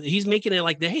here, though. He's making it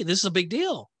like, hey, this is a big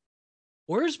deal.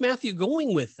 Where's Matthew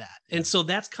going with that? And so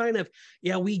that's kind of,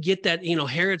 we get that,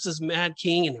 Herod's this mad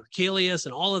king and Archelaus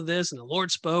and all of this, and the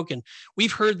Lord spoke. And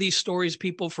we've heard these stories,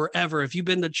 people, forever. If you've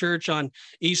been to church on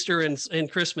Easter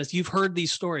and Christmas, you've heard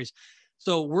these stories.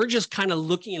 So we're just kind of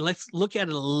let's look at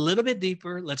it a little bit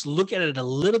deeper. Let's look at it a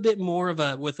little bit more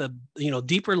with a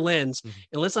deeper lens,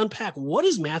 and let's unpack what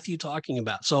is Matthew talking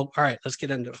about. So, all right, let's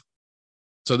get into it.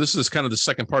 So this is kind of the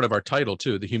second part of our title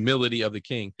too, the humility of the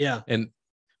king. Yeah. And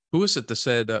who was it that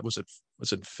said, was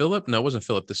it Philip? No, it wasn't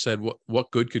Philip that said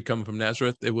what good could come from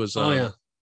Nazareth? It was Nathaniel.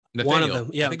 One of them.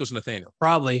 Yeah. I think it was Nathaniel.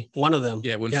 Probably one of them.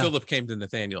 Yeah. When Philip came to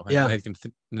Nathaniel, I think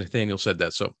Nathaniel said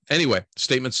that. So anyway,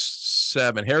 statement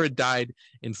 7, Herod died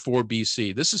in 4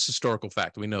 BC. This is historical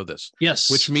fact. We know this.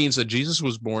 Yes. Which means that Jesus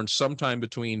was born sometime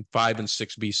between 5 and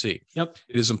 6 BC. Yep.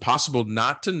 It is impossible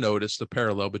not to notice the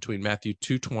parallel between Matthew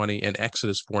 2:20 and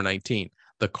Exodus 4:19,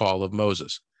 the call of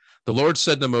Moses. The Lord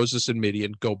said to Moses in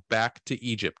Midian, go back to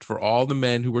Egypt, for all the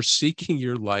men who were seeking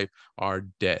your life are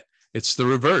dead. It's the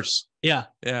reverse. Yeah.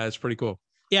 Yeah, it's pretty cool.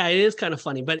 Yeah, it is kind of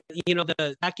funny. But,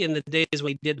 back in the days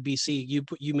when we did BC,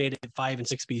 you made it 5 and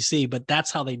 6 BC, but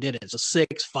that's how they did it. So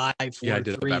 6, 5, 4,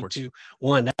 3, 2,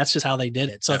 1. That's just how they did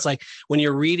it. So it's like when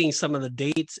you're reading some of the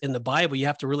dates in the Bible, you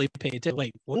have to really pay attention.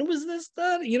 Wait, when was this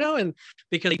done? And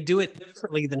because they do it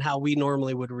differently than how we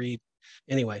normally would read.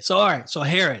 Anyway, so all right, so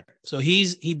Herod, so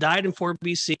he died in 4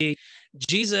 BC.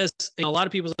 Jesus, a lot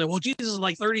of people say, well, Jesus is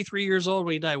like 33 years old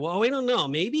when he died. Well, we don't know.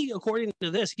 Maybe according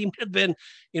to this, he might have been,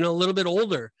 a little bit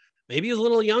older. Maybe he was a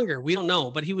little younger. We don't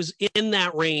know, but he was in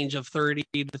that range of 30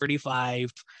 to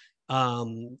 35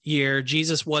 year.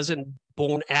 Jesus wasn't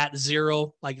born at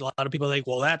 0. Like a lot of people think,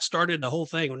 well, that started the whole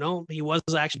thing. No, he was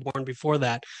actually born before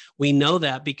that. We know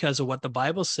that because of what the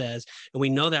Bible says. And we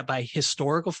know that by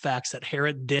historical facts that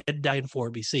Herod did die in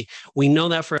 4 BC. We know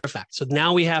that for a fact. So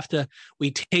now we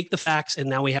take the facts and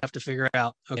now we have to figure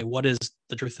out, okay, what is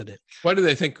the truth in it? Why do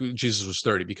they think Jesus was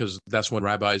 30? Because that's when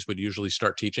rabbis would usually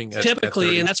start teaching.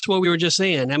 Typically, and that's what we were just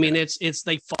saying. I mean, it's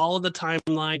they follow the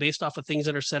timeline based off of things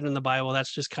that are said in the Bible.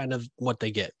 That's just kind of what they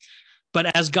get.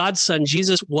 But as God's son,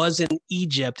 Jesus was in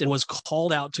Egypt and was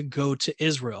called out to go to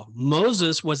Israel.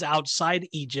 Moses was outside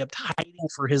Egypt hiding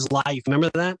for his life. Remember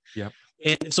that? Yeah.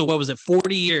 And so what was it?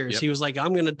 40 years. Yep. He was like,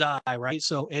 I'm going to die, right?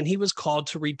 So, and he was called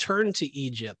to return to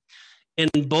Egypt. In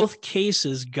both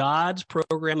cases, God's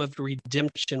program of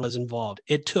redemption was involved.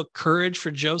 It took courage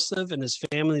for Joseph and his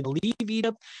family to leave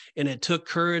Egypt, and it took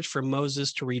courage for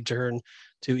Moses to return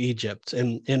to Egypt.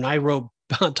 And I wrote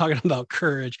talking about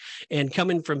courage, and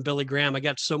coming from Billy Graham, I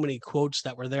got so many quotes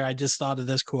that were there. I just thought of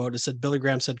this quote. It said, Billy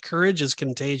Graham said, courage is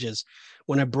contagious.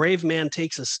 When a brave man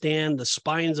takes a stand, the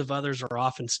spines of others are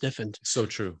often stiffened. So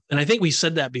true. And I think we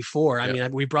said that before. I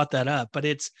mean, we brought that up, but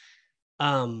it's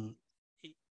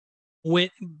when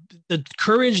the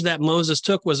courage that Moses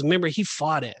took was, remember, he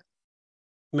fought it.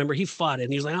 And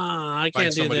he was like, I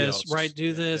can't do this, else. Right?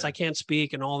 Do this. I can't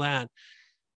speak and all that.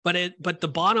 But the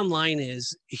bottom line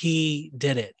is he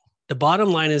did it. The bottom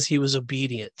line is he was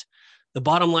obedient. The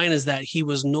bottom line is that he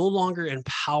was no longer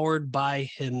empowered by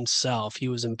himself. He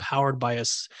was empowered by a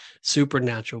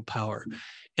supernatural power.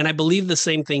 And I believe the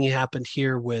same thing happened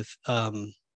here with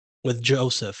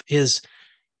Joseph.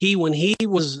 When he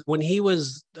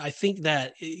was, I think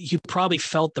that he probably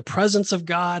felt the presence of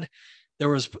God. There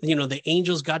was, the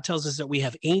angels. God tells us that we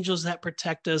have angels that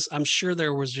protect us. I'm sure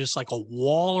there was just like a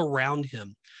wall around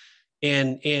him.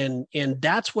 And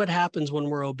that's what happens when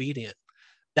we're obedient.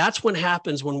 That's what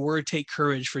happens when we take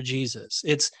courage for Jesus.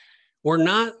 We're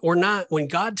not, when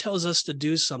God tells us to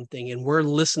do something and we're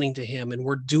listening to him and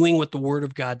we're doing what the word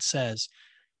of God says,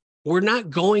 we're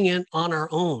not going in on our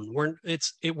own.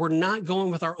 We're not going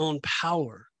with our own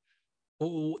power.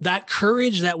 That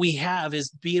courage that we have is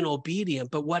being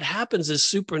obedient. But what happens is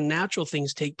supernatural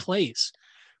things take place.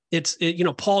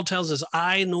 Paul tells us,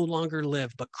 I no longer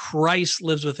live, but Christ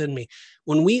lives within me.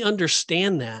 When we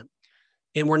understand that,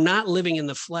 and we're not living in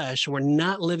the flesh, we're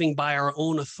not living by our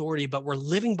own authority, but we're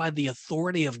living by the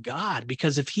authority of God,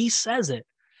 because if he says it,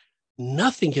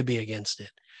 nothing can be against it.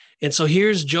 And so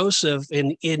here's Joseph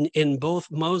in both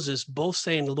Moses, both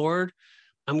saying, Lord,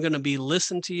 I'm going to be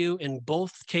listened to you. In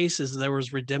both cases, there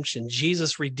was redemption.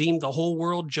 Jesus redeemed the whole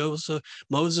world.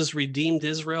 Moses redeemed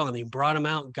Israel, and he brought them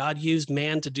out. God used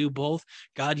man to do both.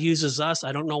 God uses us.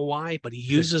 I don't know why, but he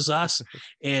uses us.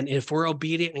 And if we're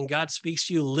obedient and God speaks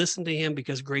to you, listen to him,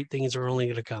 because great things are only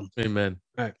going to come. Amen.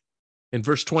 All right. In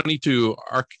verse 22,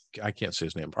 I can't say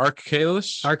his name.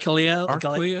 Archelaus.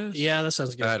 Yeah, that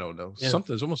sounds good. I don't know. Yeah.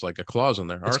 Something's almost like a clause in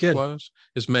there. That's Archelaus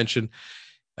is mentioned.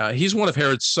 He's one of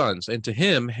Herod's sons, and to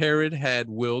him, Herod had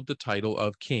willed the title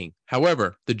of king.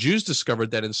 However, the Jews discovered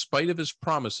that in spite of his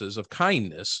promises of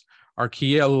kindness,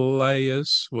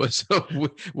 Archelaus was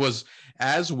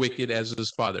as wicked as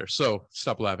his father. So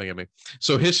stop laughing at me.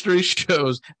 So history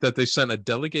shows that they sent a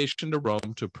delegation to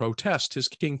Rome to protest his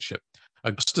kingship.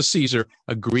 Augustus Caesar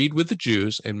agreed with the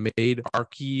Jews and made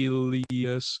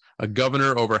Archelaus a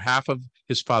governor over half of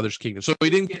his father's kingdom. So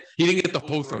he didn't get the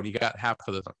whole throne; he got half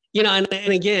of the throne.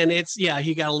 And again,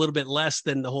 he got a little bit less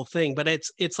than the whole thing. But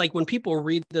it's like when people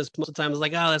read this, most of the time it's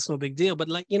like, oh, that's no big deal. But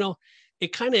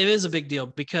it kind of is a big deal,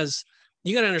 because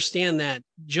you got to understand that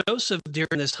Joseph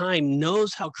during this time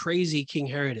knows how crazy King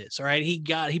Herod is. All right,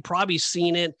 he probably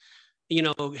seen it.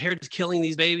 Herod's killing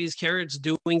these babies, Herod's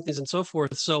doing things and so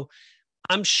forth. So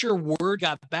I'm sure word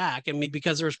got back,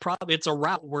 because it's a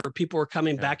route where people were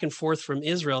coming back and forth from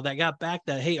Israel that got back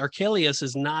that, hey, Archelaus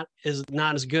is not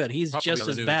as good. He's probably just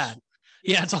as bad.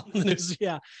 Yeah, it's on the news.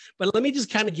 Yeah. But let me just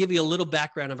kind of give you a little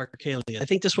background of Archelaus. I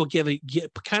think this will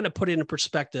kind of put it in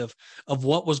perspective of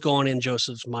what was going in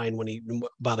Joseph's mind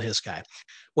about this guy.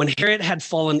 When Herod had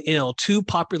fallen ill, two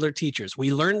popular teachers,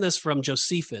 we learned this from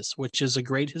Josephus, which is a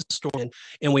great historian,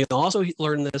 and we also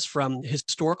learned this from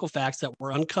historical facts that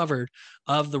were uncovered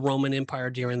of the Roman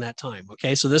Empire during that time.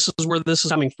 Okay, so this is where this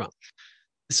is coming from.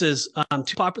 This is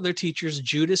two popular teachers,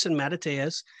 Judas and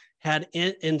Mattathias, had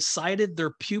incited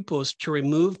their pupils to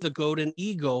remove the golden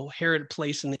eagle Herod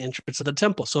placed in the entrance of the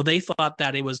temple. So they thought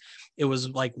that it was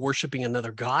like worshiping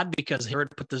another god, because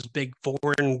Herod put this big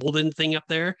foreign golden thing up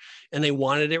there and they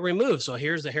wanted it removed. So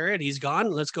here's the Herod, he's gone.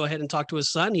 Let's go ahead and talk to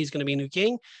his son. He's going to be new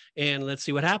king, and let's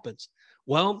see what happens.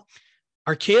 Well,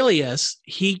 Archelaus,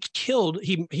 he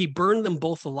burned them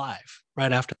both alive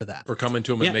right after that. For coming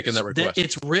to him and making that request.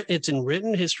 It's in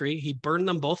written history. He burned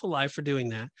them both alive for doing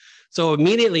that. So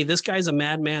immediately, this guy's a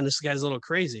madman. This guy's a little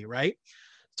crazy, right?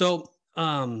 So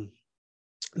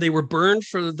they were burned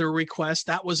for their request.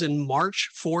 That was in March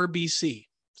 4 BC.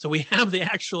 So we have the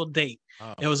actual date.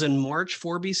 Oh. It was in March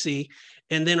 4 BC.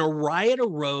 And then a riot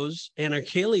arose, and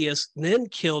Archelaus then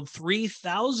killed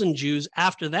 3,000 Jews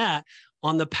after that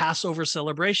on the Passover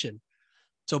celebration.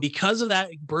 So because of that,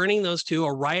 burning those two,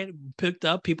 a riot picked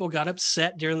up. People got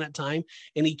upset during that time,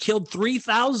 and he killed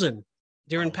 3,000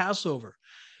 during Passover.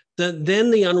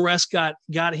 Then the unrest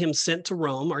got him sent to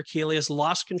Rome. Archelaus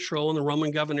lost control, and the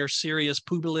Roman governor Serius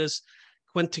Publius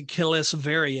Quintilis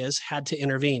Varius had to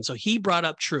intervene. So he brought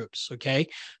up troops. Okay,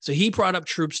 so he brought up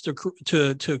troops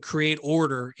to create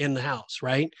order in the house,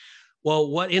 right?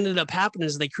 Well, what ended up happening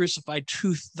is they crucified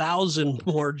 2,000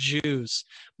 more Jews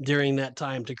during that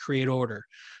time to create order.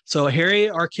 So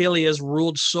Archelaus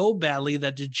ruled so badly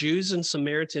that the Jews and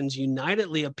Samaritans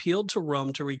unitedly appealed to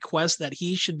Rome to request that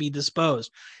he should be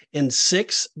disposed. In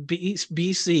 6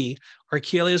 BC,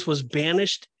 Archelaus was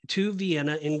banished to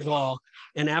Vienna in Gaul,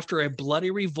 and after a bloody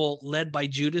revolt led by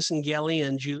Judas and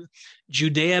Galilean,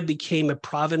 Judea became a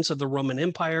province of the Roman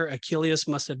Empire. Archelaus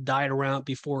must have died around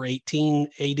before 18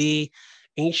 AD.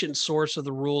 Ancient source of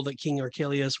the rule that King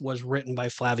Archelaus was written by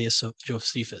Flavius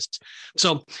Josephus.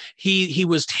 So he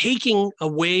was taking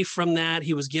away from that.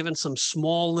 He was given some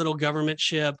small little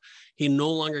governmentship. He no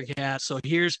longer had. So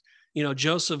here's,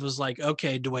 Joseph was like,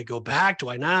 okay, do I go back? Do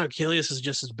I not? Archelaus is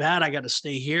just as bad. I got to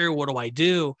stay here. What do I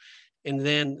do? And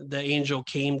then the angel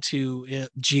came to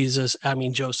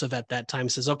Joseph at that time,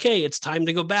 says, okay, it's time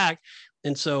to go back.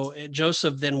 And so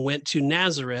Joseph then went to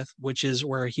Nazareth, which is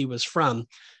where he was from.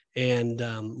 And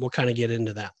we'll kind of get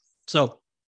into that. So,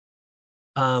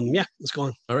 let's go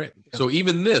on. All right. Yeah. So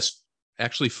even this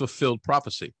actually fulfilled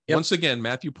prophecy. Yep. Once again,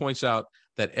 Matthew points out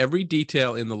that every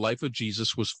detail in the life of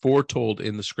Jesus was foretold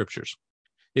in the scriptures.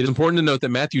 It is important to note that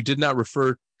Matthew did not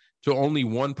refer to only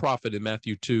one prophet in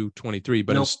Matthew 2:23,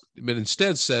 but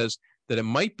instead says that it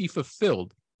might be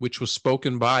fulfilled, which was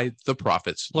spoken by the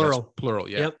prophets. Plural. That's plural,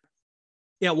 yeah. Yep.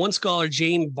 Yeah, one scholar,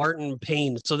 James Barton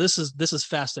Payne. So this is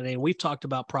fascinating. We've talked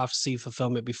about prophecy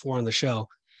fulfillment before on the show,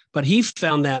 but he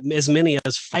found that as many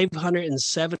as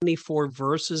 574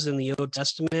 verses in the Old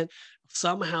Testament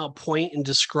somehow point and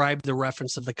describe the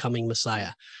reference of the coming Messiah.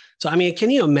 So,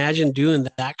 can you imagine doing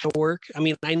that kind of work?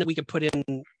 I know we could put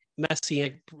in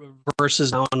messianic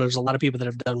verses now, and there's a lot of people that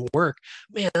have done work.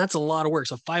 Man, that's a lot of work.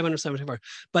 So 574.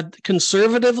 But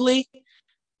conservatively,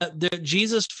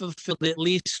 Jesus fulfilled at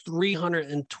least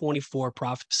 324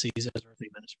 prophecies in his earthly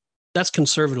ministry. That's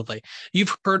conservatively.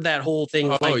 You've heard that whole thing,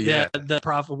 the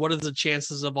prophet. What are the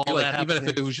chances of all that happening? Even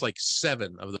if it was like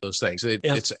 7 of those things,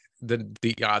 it's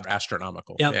the odd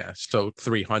astronomical. Yep. Yeah. So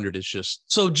 300 is just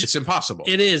it's impossible.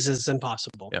 It's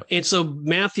impossible. Yep. And so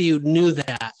Matthew knew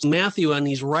that. Matthew, when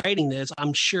he's writing this,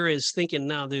 I'm sure is thinking,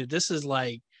 now, dude, this is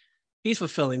like he's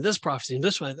fulfilling this prophecy and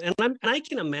this one. And I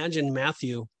can imagine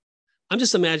Matthew. I'm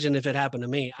just imagining if it happened to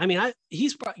me. I mean,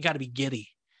 he's probably got to be giddy.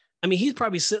 I mean, he's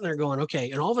probably sitting there going,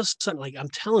 okay. And all of a sudden, like I'm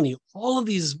telling you, all of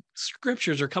these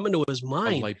scriptures are coming to his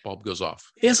mind. A light bulb goes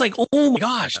off. It's like, oh my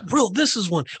gosh, bro, this is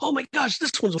one. Oh my gosh,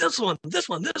 this one's this one, this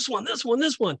one, this one, this one,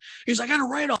 this one. He's like, I got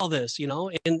to write all this, And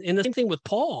the same thing with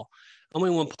Paul. I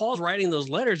mean, when Paul's writing those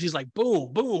letters, he's like,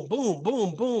 boom, boom, boom,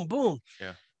 boom, boom, boom.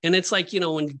 Yeah. And it's like,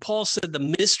 when Paul said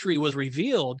the mystery was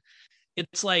revealed,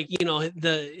 it's like,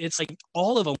 it's like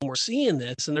all of them were seeing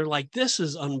this and they're like, this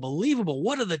is unbelievable.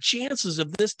 What are the chances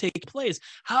of this taking place?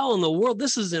 How in the world?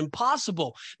 This is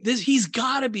impossible. He's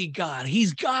got to be God.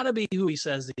 He's got to be who he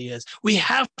says he is. We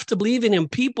have to believe in him.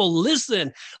 People,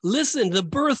 listen. The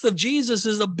birth of Jesus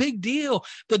is a big deal.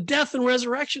 The death and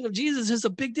resurrection of Jesus is a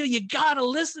big deal. You got to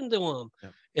listen to him. Yeah.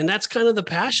 And that's kind of the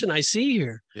passion I see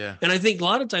here. Yeah. And I think a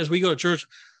lot of times we go to church,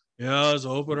 let's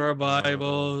open our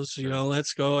Bibles,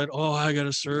 let's go. And, I got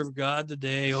to serve God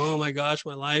today. Oh my gosh,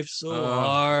 my life's so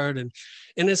hard. And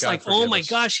it's God, like, oh my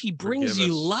gosh, he brings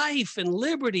you life and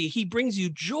liberty. He brings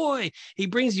you joy. He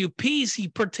brings you peace. He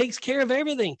takes care of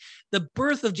everything. The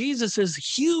birth of Jesus is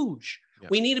huge. Yeah.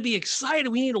 We need to be excited.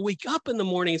 We need to wake up in the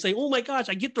morning and say, oh my gosh,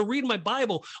 I get to read my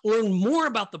Bible, learn more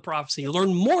about the prophecy,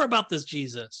 learn more about this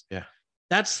Jesus. Yeah.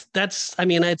 I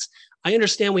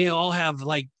understand we all have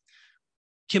like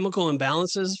chemical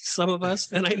imbalances, some of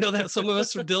us, and I know that some of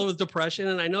us deal with depression,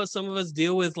 and I know some of us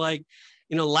deal with like,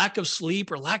 lack of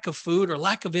sleep or lack of food or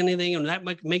lack of anything, and that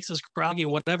makes us groggy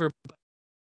and whatever. But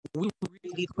we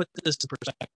really need to put this in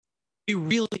perspective. We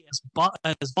really,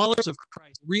 as followers of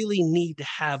Christ, really need to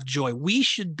have joy. We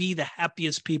should be the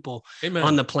happiest people Amen.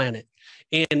 On the planet,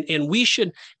 and we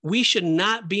should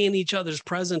not be in each other's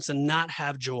presence and not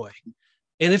have joy.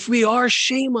 And if we are,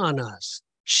 shame on us.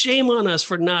 Shame on us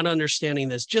for not understanding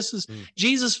this. Just as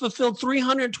Jesus fulfilled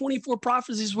 324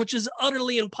 prophecies, which is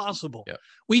utterly impossible. Yep.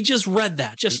 We just read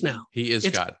that just now. He is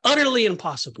God. Utterly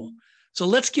impossible. So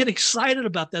let's get excited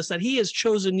about this, that he has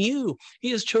chosen you.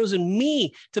 He has chosen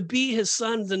me to be his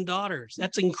sons and daughters.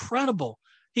 That's incredible.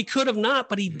 He could have not,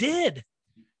 but he did.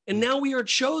 And now we are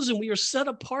chosen. We are set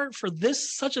apart for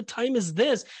such a time as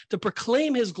this, to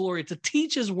proclaim his glory, to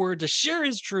teach his word, to share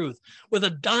his truth with a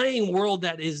dying world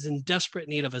that is in desperate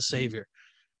need of a savior.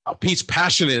 Oh, Pete's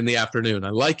passionate in the afternoon.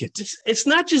 I like it. It's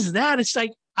not just that. It's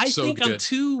like, I think good. I'm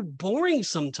too boring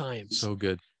sometimes. So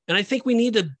good. And I think we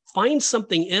need to find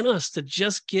something in us to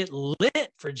just get lit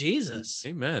for Jesus.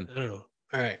 Amen. I don't know.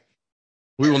 All right.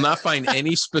 We will not find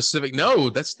any specific.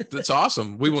 No, that's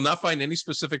awesome. We will not find any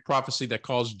specific prophecy that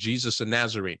calls Jesus a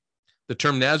Nazarene. The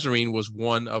term Nazarene was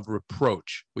one of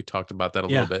reproach. We talked about that a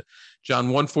little bit. John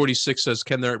 1:46 says,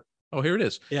 here it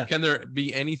is. Yeah. Can there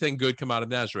be anything good come out of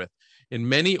Nazareth? In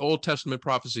many Old Testament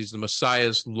prophecies, the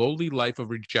Messiah's lowly life of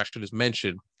rejection is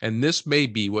mentioned, and this may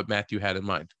be what Matthew had in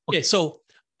mind. Okay, so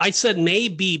I said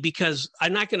maybe because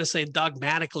I'm not going to say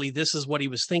dogmatically this is what he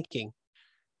was thinking.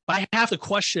 I have to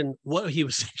question what he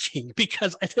was thinking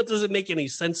because that doesn't make any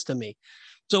sense to me.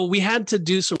 So we had to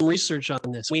do some research on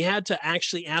this. We had to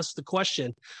actually ask the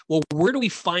question, well, where do we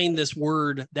find this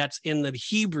word that's in the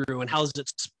Hebrew and how is it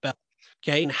spelled?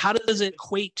 Okay. And how does it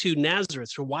equate to Nazareth?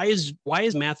 So why is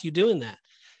Matthew doing that?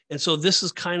 And so this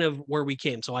is kind of where we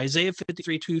came. So Isaiah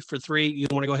 53:2-3, you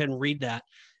want to go ahead and read that.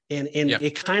 And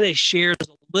it kind of shares a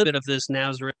little bit of this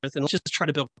Nazareth. And let's just try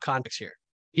to build context here.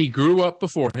 He grew up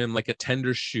before him like a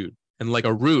tender shoot and like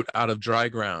a root out of dry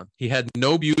ground. He had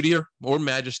no beauty or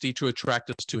majesty to attract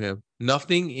us to him,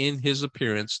 nothing in his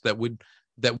appearance that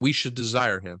we should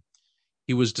desire him.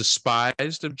 He was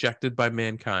despised, rejected by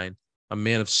mankind, a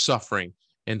man of suffering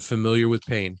and familiar with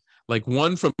pain, like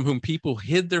one from whom people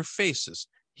hid their faces.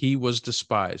 He was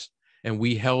despised, and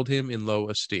we held him in low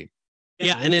esteem.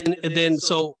 Yeah, and then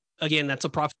so again, that's a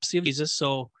prophecy of Jesus.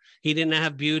 So he didn't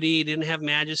have beauty, he didn't have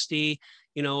majesty.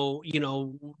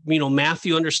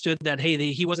 Matthew understood that,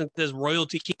 hey, he wasn't this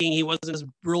royalty king. He wasn't this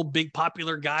real big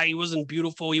popular guy. He wasn't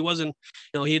beautiful. He wasn't,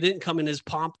 he didn't come in his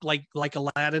pomp like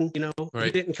Aladdin, Right.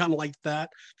 He didn't come like that.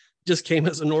 Just came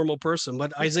as a normal person.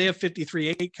 But Isaiah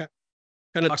 53:8 kind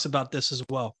of talks about this as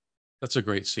well. That's a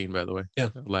great scene, by the way. Yeah.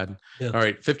 Aladdin. Yeah. All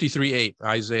right. 53:8,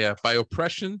 Isaiah. By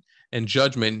oppression and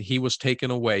judgment, he was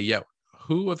taken away. Yet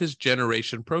who of his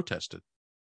generation protested?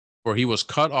 For he was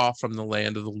cut off from the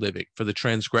land of the living. For the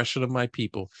transgression of my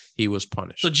people, he was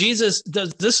punished. So Jesus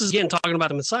does, this is again talking about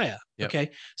the Messiah. Yep.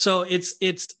 Okay. So it's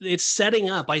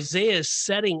setting up. Isaiah is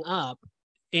setting up.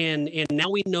 And now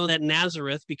we know that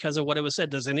Nazareth, because of what it was said,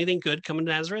 does anything good come in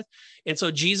Nazareth? And so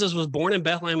Jesus was born in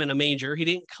Bethlehem in a manger. He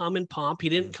didn't come in pomp. He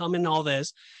didn't come in all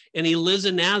this. And he lives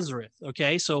in Nazareth.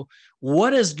 Okay. So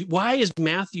why is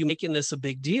Matthew making this a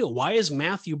big deal? Why is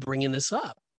Matthew bringing this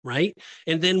up? Right.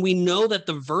 And then we know that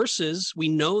the verses, we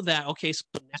know that, okay, so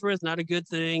Nazareth is not a good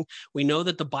thing. We know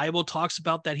that the Bible talks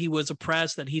about that he was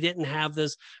oppressed, that he didn't have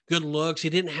this good looks. He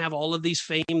didn't have all of these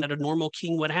fame that a normal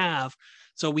king would have.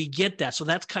 So we get that. So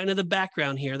that's kind of the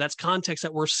background here. That's context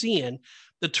that we're seeing.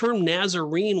 The term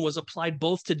Nazarene was applied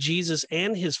both to Jesus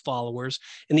and his followers,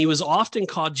 and he was often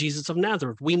called Jesus of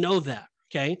Nazareth. We know that.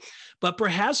 Okay. But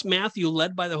perhaps Matthew,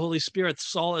 led by the Holy Spirit,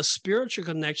 saw a spiritual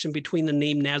connection between the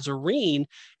name Nazarene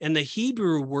and the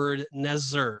Hebrew word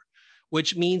Nazar,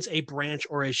 which means a branch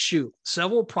or a shoot.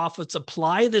 Several prophets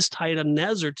apply this title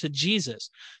Nazar to Jesus.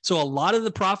 So a lot of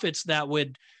the prophets that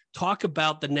would talk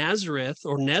about the Nazareth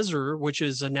or Nazar, which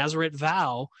is a Nazarite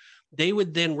vow, they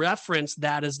would then reference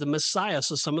that as the Messiah.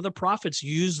 So some of the prophets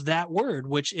use that word,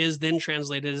 which is then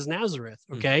translated as Nazareth.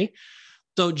 Okay.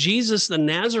 So Jesus, the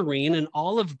Nazarene, an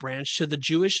olive branch to the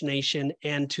Jewish nation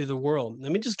and to the world.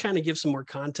 Let me just kind of give some more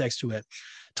context to it.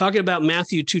 Talking about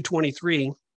Matthew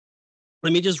 2:23,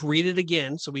 let me just read it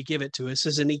again so we give it to us. It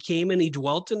says, and he came and he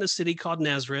dwelt in a city called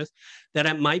Nazareth, that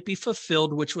it might be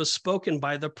fulfilled, which was spoken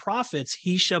by the prophets,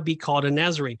 he shall be called a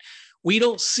Nazarene. We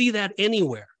don't see that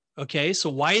anywhere. Okay, so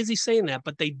why is he saying that?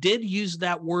 But they did use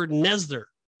that word Netzer.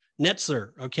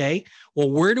 Okay.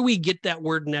 Well, where do we get that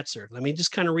word Netzer? Let me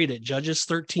just kind of read it. Judges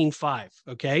 13:5.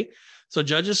 Okay. So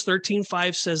Judges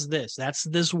 13:5 says this. That's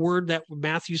this word that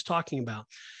Matthew's talking about.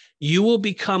 You will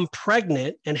become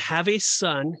pregnant and have a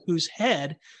son whose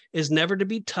head is never to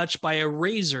be touched by a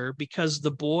razor, because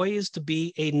the boy is to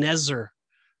be a Nezer,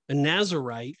 a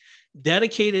Nazarite,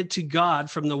 dedicated to God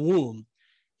from the womb.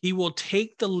 He will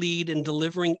take the lead in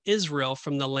delivering Israel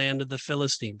from the land of the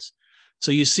Philistines.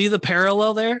 So you see the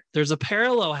parallel there? There's a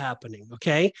parallel happening,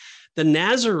 okay? The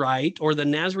Nazarite or the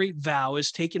Nazarite vow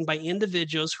is taken by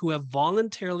individuals who have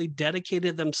voluntarily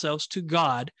dedicated themselves to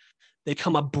God. They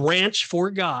become a branch for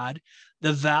God.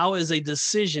 The vow is a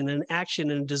decision, an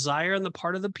action, and a desire on the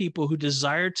part of the people who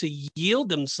desire to yield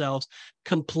themselves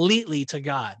completely to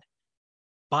God.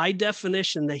 By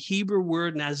definition, the Hebrew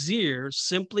word Nazir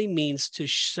simply means to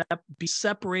be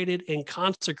separated and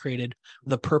consecrated for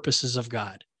the purposes of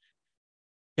God.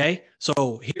 Okay,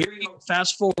 so here we go,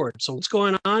 fast forward. So what's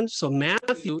going on? So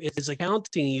Matthew is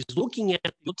accounting, he's looking at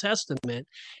the Old Testament,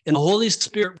 and the Holy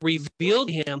Spirit revealed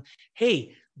to him,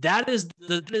 hey, that is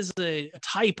a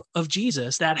type of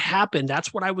Jesus that happened.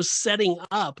 That's what I was setting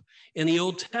up in the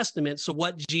Old Testament. So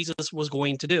what Jesus was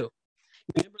going to do.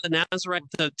 Remember, the Nazarite,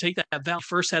 to take that vow,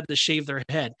 first had to shave their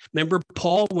head. Remember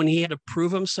Paul, when he had to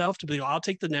prove himself to be, I'll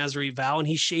take the Nazarite vow, and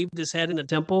he shaved his head in the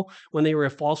temple when they were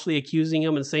falsely accusing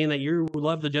him and saying that you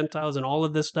love the Gentiles and all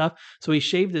of this stuff. So he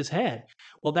shaved his head.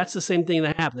 Well, that's the same thing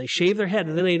that happened. They shave their head,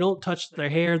 and then they don't touch their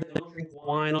hair, they don't drink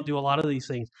wine, don't do a lot of these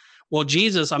things. Well,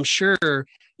 Jesus, I'm sure,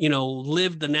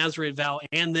 lived the Nazarite vow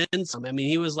and then some. I mean,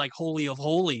 he was like holy of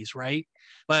holies, right?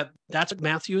 But that's what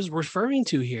Matthew is referring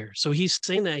to here. So he's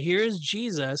saying that here is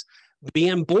Jesus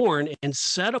being born and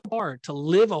set apart to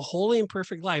live a holy and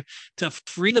perfect life, to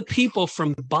free the people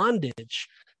from bondage,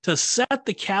 to set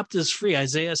the captives free,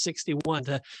 Isaiah 61,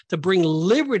 to bring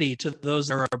liberty to those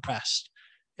that are oppressed.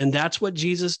 And that's what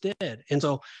Jesus did. And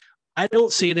so I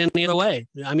don't see it any other way.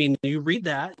 I mean, you read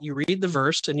the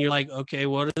verse, and you're like, okay,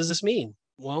 what does this mean?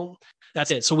 Well,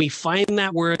 that's it. So we find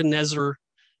that word Nazar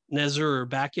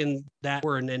back in that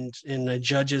word in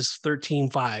Judges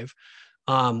 13:5.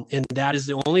 And that is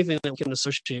the only thing that we can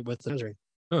associate with the Nazarene.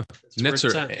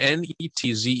 Netzer,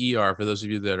 Netzer, for those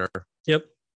of you that are. Yep.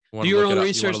 Do your own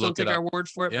research, don't take our word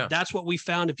for it. Yeah. But that's what we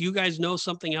found. If you guys know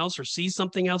something else or see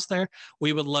something else there,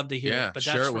 we would love to hear it. But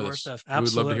share that's it with our us. stuff. We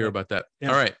would love to hear about that. Yeah.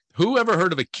 All right. Who ever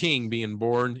heard of a king being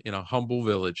born in a humble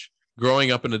village,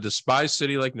 growing up in a despised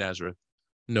city like Nazareth?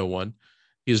 No one.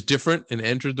 He is different and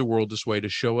entered the world this way to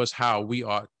show us how we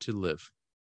ought to live.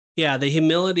 Yeah, the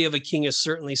humility of a king is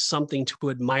certainly something to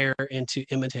admire and to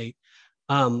imitate.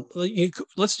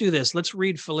 Let's do this. Let's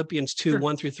read Philippians 2,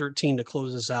 1-13 to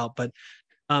close this out. But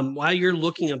while you're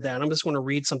looking at that, I'm just going to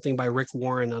read something by Rick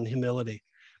Warren on humility.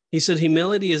 He said,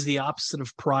 humility is the opposite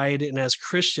of pride, and as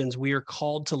Christians, we are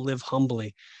called to live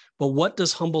humbly. But what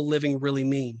does humble living really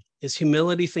mean? Is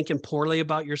humility thinking poorly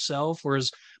about yourself, or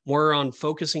is more on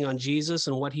focusing on Jesus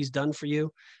and what he's done for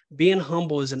you? Being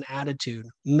humble is an attitude.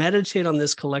 Meditate on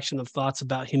this collection of thoughts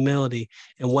about humility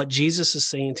and what Jesus is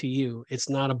saying to you. It's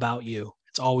not about you.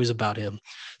 It's always about him.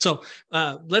 So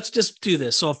let's just do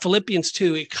this. So Philippians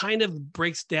 2, it kind of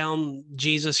breaks down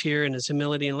Jesus here and his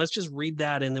humility. And let's just read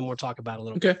that, and then we'll talk about it a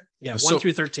little bit. Yeah, 1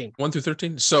 through 13. 1 through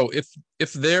 13. So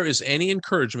if there is any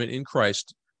encouragement in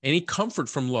Christ, any comfort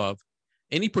from love,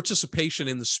 any participation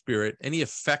in the Spirit, any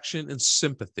affection and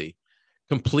sympathy,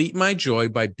 complete my joy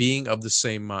by being of the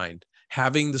same mind,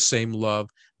 having the same love,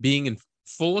 being in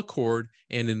full accord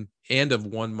and of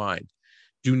one mind.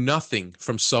 Do nothing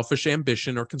from selfish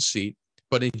ambition or conceit,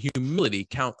 but in humility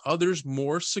count others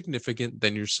more significant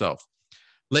than yourself.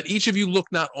 Let each of you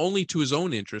look not only to his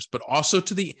own interest, but also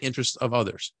to the interest of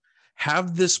others.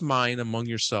 Have this mind among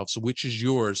yourselves, which is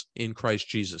yours in Christ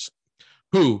Jesus,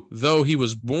 who, though he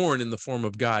was born in the form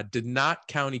of God, did not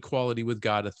count equality with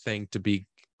God a thing to be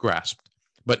grasped,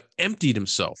 but emptied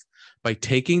himself by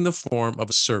taking the form of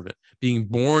a servant, being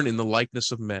born in the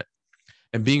likeness of men.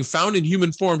 And being found in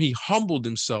human form, he humbled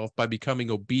himself by becoming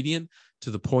obedient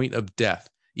to the point of death,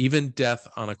 even death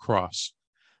on a cross.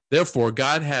 Therefore,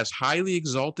 God has highly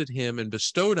exalted him and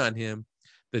bestowed on him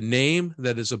the name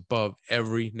that is above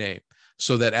every name,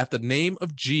 so that at the name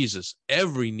of Jesus,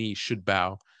 every knee should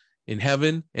bow in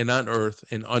heaven and on earth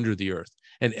and under the earth,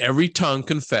 and every tongue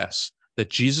confess that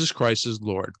Jesus Christ is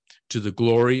Lord, to the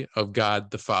glory of God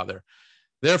the Father.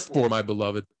 Therefore, my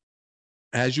beloved,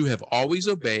 as you have always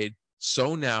obeyed,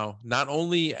 so now, not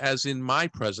only as in my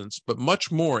presence, but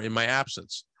much more in my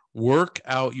absence, work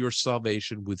out your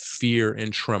salvation with fear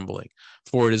and trembling,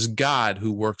 for it is God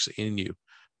who works in you,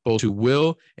 both to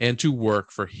will and to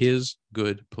work for his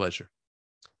good pleasure.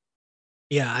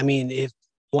 Yeah, I mean, if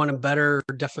you want a better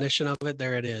definition of it,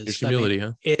 there it is. It's humility,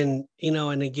 huh? And,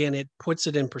 and again, it puts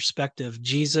it in perspective.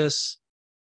 Jesus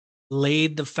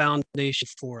laid the foundation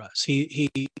for us.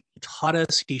 He taught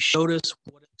us, he showed us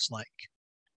what it's like.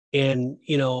 And,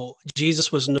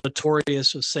 Jesus was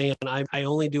notorious of saying, I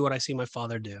only do what I see my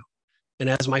Father do. And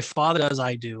as my Father does,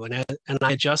 I do. And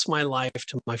I adjust my life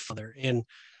to my Father. And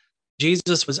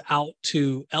Jesus was out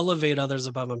to elevate others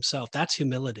above himself. That's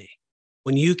humility.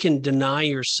 When you can deny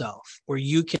yourself, where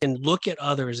you can look at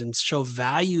others and show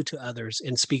value to others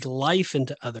and speak life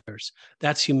into others,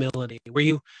 that's humility.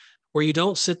 Where you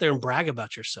don't sit there and brag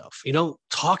about yourself. You don't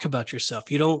talk about yourself.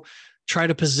 You don't try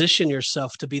to position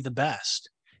yourself to be the best.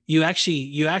 You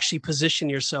actually position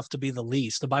yourself to be the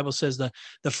least. The Bible says the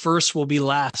first will be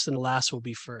last and the last will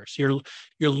be first. You're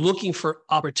looking for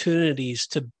opportunities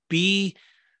to be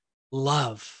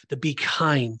love, to be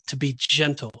kind, to be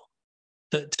gentle,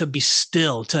 to be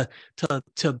still,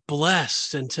 to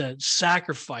bless and to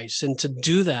sacrifice and to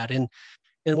do that. And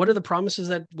what are the promises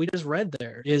that we just read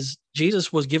there? Is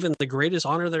Jesus was given the greatest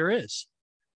honor there is.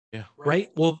 Yeah. Right?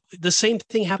 Well, the same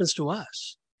thing happens to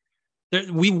us.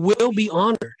 We will be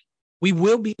honored. We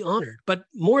will be honored. But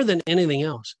more than anything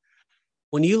else,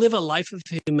 when you live a life of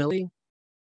humility,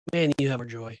 man, you have more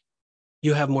joy.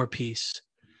 You have more peace.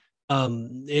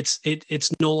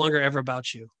 It's no longer ever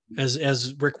about you.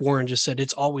 As Rick Warren just said,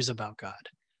 it's always about God.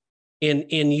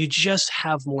 And you just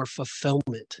have more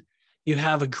fulfillment. You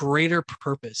have a greater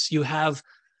purpose. You have,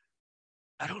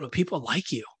 people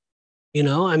like you.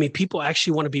 People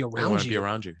actually want to be around you. They want to be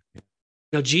around you.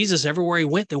 Jesus, everywhere he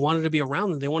went, they wanted to be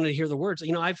around them. They wanted to hear the words.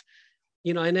 And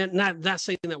not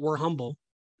saying that we're humble,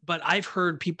 but I've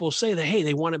heard people say that, hey,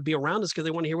 they want to be around us because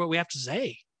they want to hear what we have to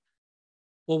say.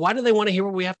 Well, why do they want to hear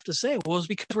what we have to say? Well, it's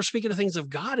because we're speaking the things of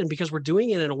God and because we're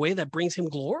doing it in a way that brings him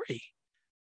glory.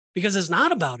 Because it's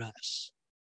not about us.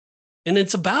 And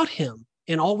it's about him.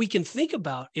 And all we can think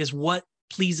about is what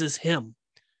pleases him.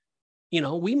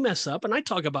 We mess up, and I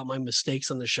talk about my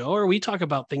mistakes on the show, or we talk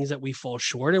about things that we fall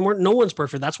short, and no one's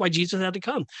perfect. That's why Jesus had to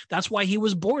come. That's why he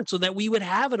was born, so that we would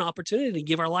have an opportunity to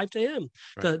give our life to him,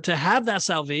 right, to have that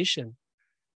salvation.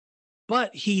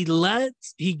 But he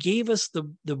gave us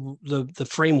the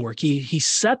framework. He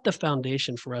set the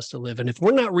foundation for us to live. And if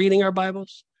we're not reading our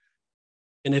Bibles,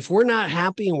 and if we're not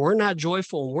happy and we're not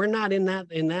joyful, and we're not in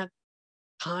that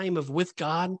time of with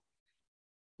God,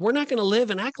 we're not going to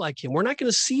live and act like him. We're not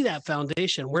going to see that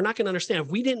foundation. We're not going to understand.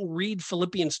 If we didn't read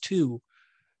Philippians 2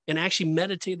 and actually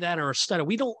meditate that or study,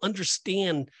 we don't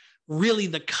understand really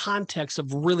the context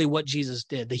of really what Jesus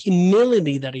did, the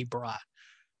humility that he brought.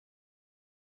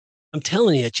 I'm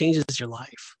telling you, it changes your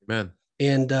life. Amen.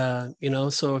 And,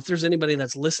 so if there's anybody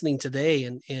that's listening today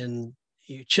and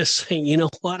you're just saying, you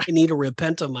know what, I need to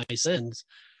repent of my sins.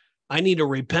 I need to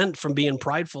repent from being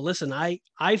prideful. Listen, I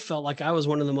felt like I was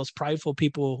one of the most prideful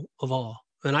people of all.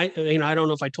 And I don't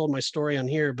know if I told my story on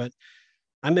here, but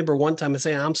I remember one time I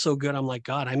saying, I'm so good, I'm like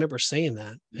God. I remember saying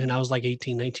that. And I was like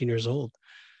 18, 19 years old.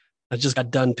 I just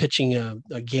got done pitching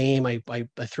a game. I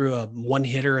threw a one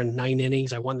hitter in 9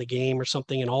 innings. I won the game or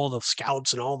something, and all the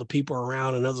scouts and all the people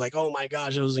around. And I was like, oh my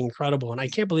gosh, it was incredible. And I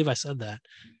can't believe I said that.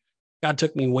 God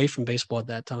took me away from baseball at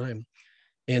that time,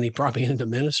 and he brought me into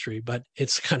ministry, but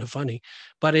it's kind of funny.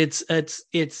 But I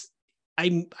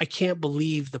can't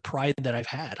believe the pride that I've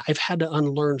had. I've had to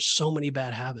unlearn so many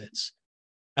bad habits.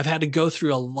 I've had to go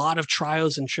through a lot of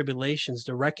trials and tribulations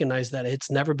to recognize that it's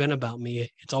never been about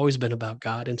me. It's always been about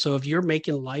God. And so if you're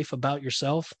making life about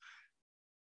yourself,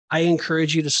 I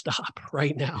encourage you to stop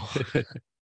right now.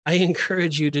 I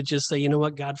encourage you to just say, you know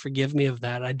what, God, forgive me of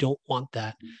that. I don't want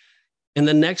that. And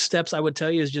the next steps I would tell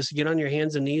you is just get on your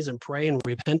hands and knees and pray and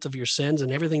repent of your sins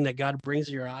and everything that God brings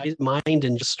to your mind,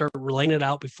 and just start laying it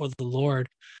out before the Lord.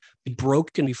 Be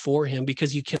broken before him,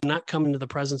 because you cannot come into the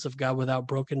presence of God without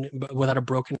a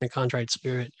broken and contrite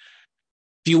spirit.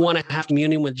 If you want to have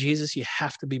communion with Jesus, you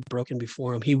have to be broken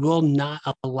before him. He will not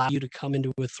allow you to come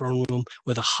into a throne room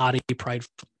with a haughty,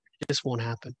 prideful. It just won't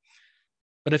happen.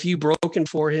 But if you broken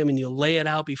for him and you lay it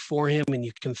out before him and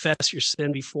you confess your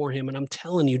sin before him, and I'm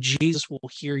telling you, Jesus will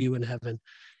hear you in heaven.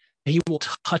 He will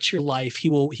touch your life. He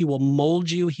will mold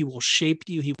you. He will shape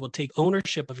you. He will take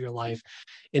ownership of your life,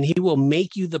 and he will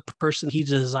make you the person he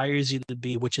desires you to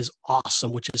be, which is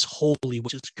awesome, which is holy,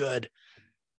 which is good.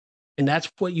 And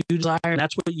that's what you desire.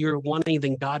 That's what you're wanting.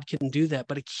 Then God can do that.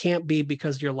 But it can't be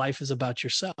because your life is about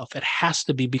yourself. It has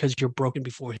to be because you're broken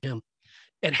before him.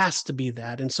 It has to be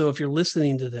that. And so if you're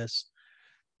listening to this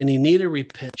and you need to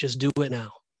repent, just do it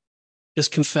now.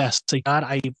 Just confess. Say, God,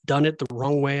 I've done it the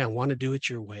wrong way. I want to do it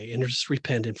your way. And just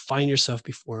repent and find yourself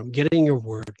before him. Get in your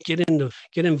word. Get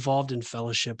involved in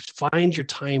fellowship. Find your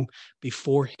time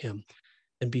before him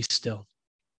and be still.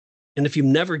 And if you've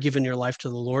never given your life to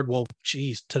the Lord, well,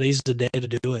 geez, today's the day to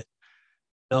do it.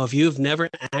 Now, if you've never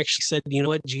actually said, you know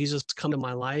what, Jesus, come to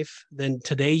my life, then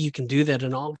today you can do that.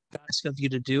 And all God asks of you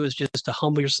to do is just to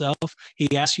humble yourself.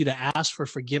 He asks you to ask for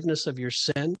forgiveness of your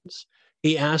sins.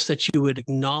 He asks that you would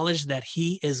acknowledge that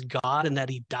he is God and that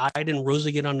he died and rose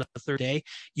again on the third day.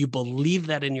 You believe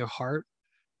that in your heart.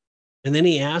 And then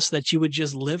he asks that you would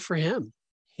just live for him.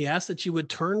 He asks that you would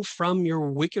turn from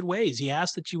your wicked ways. He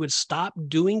asks that you would stop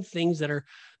doing things that are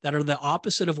the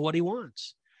opposite of what he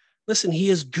wants. Listen, he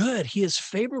is good. He is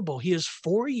favorable. He is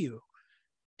for you.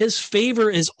 His favor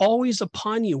is always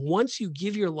upon you. Once you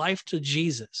give your life to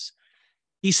Jesus,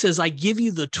 he says, I give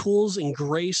you the tools and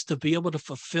grace to be able to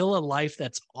fulfill a life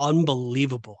that's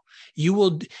unbelievable. He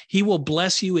will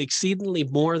bless you exceedingly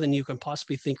more than you can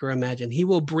possibly think or imagine. He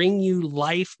will bring you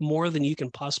life more than you can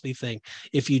possibly think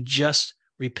if you just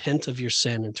repent of your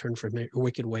sin and turn from your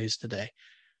wicked ways today.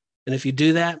 And if you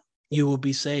do that, you will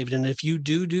be saved. And if you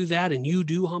do that, and you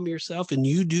do humble yourself, and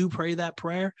you do pray that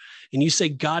prayer, and you say,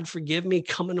 God, forgive me,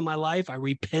 come into my life, I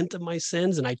repent of my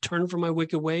sins, and I turn from my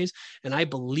wicked ways, and I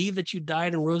believe that you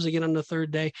died and rose again on the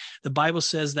third day, the Bible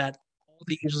says that all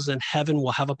the angels in heaven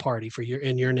will have a party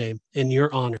in your name, in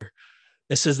your honor.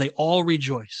 It says they all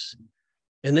rejoice.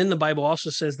 And then the Bible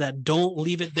also says that don't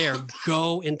leave it there.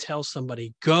 Go and tell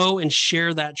somebody. Go and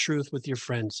share that truth with your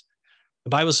friends. The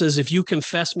Bible says, if you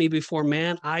confess me before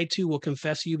man, I too will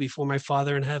confess you before my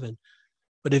Father in heaven.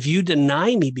 But if you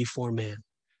deny me before man,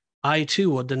 I too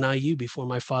will deny you before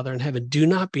my Father in heaven. Do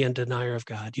not be a denier of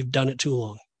God. You've done it too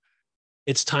long.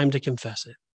 It's time to confess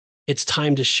it. It's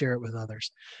time to share it with others.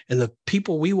 And the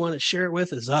people we want to share it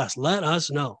with is us. Let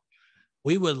us know.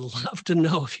 We would love to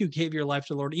know if you gave your life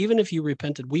to the Lord, even if you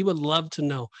repented. We would love to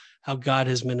know how God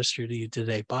has ministered to you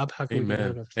today. Bob, how can we get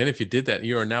Amen. And if you did that,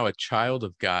 you are now a child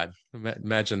of God.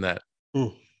 Imagine that.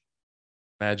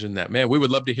 Imagine that, man. We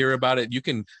would love to hear about it.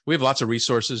 We have lots of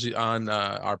resources on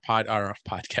our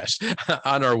podcast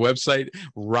on our website,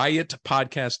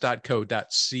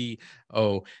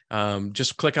 riotpodcast.co.co.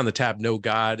 Just click on the tab Know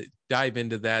God, dive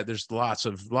into that. There's lots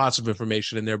of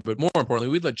information in there, but more importantly,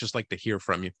 we'd just like to hear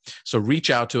from you. So reach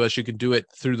out to us. You can do it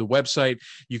through the website.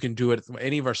 You can do it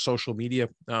any of our social media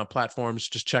platforms.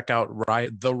 Just check out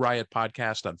the RIOT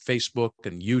Podcast on Facebook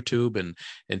and YouTube and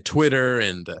Twitter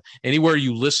and anywhere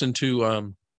you listen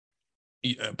to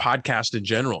podcast in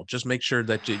general. Just make sure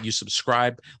that you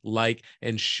subscribe, like,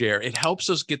 and share. It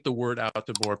helps us get the word out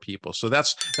to more people. So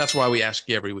that's why we ask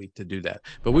you every week to do that.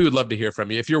 But we would love to hear from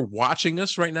you. If you're watching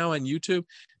us right now on YouTube,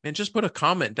 and just put a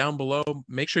comment down below.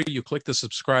 Make sure you click the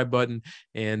subscribe button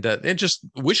and just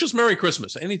wish us Merry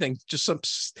Christmas. Anything, just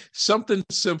something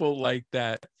simple like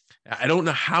that. I don't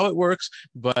know how it works,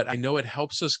 but I know it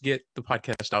helps us get the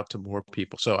podcast out to more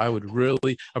people. So I would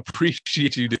really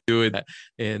appreciate you doing that.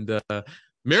 And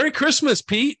Merry Christmas,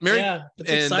 Pete. Yeah,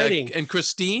 it's exciting. And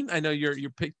Christine, I know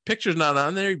your picture's not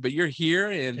on there, but you're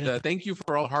here. And thank you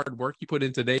for all the hard work you put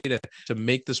in today to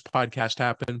make this podcast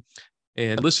happen.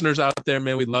 And listeners out there,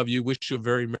 man, we love you. Wish you a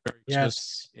very Merry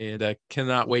Christmas. And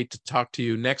cannot wait to talk to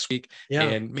you next week. Yeah.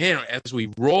 And man, as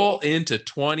we roll into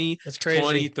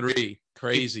 2023,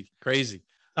 crazy.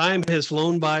 Time has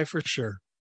flown by for sure.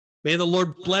 May the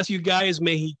Lord bless you guys.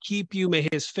 May he keep you. May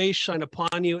his face shine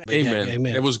upon you. Amen.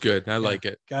 It was good. I like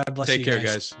it. God bless you. Take care,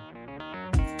 guys.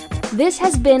 This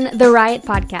has been the RIOT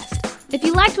Podcast. If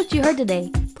you liked what you heard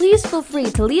today, please feel free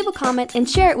to leave a comment and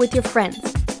share it with your friends.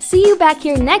 See you back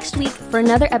here next week for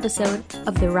another episode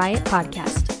of the RIOT Podcast.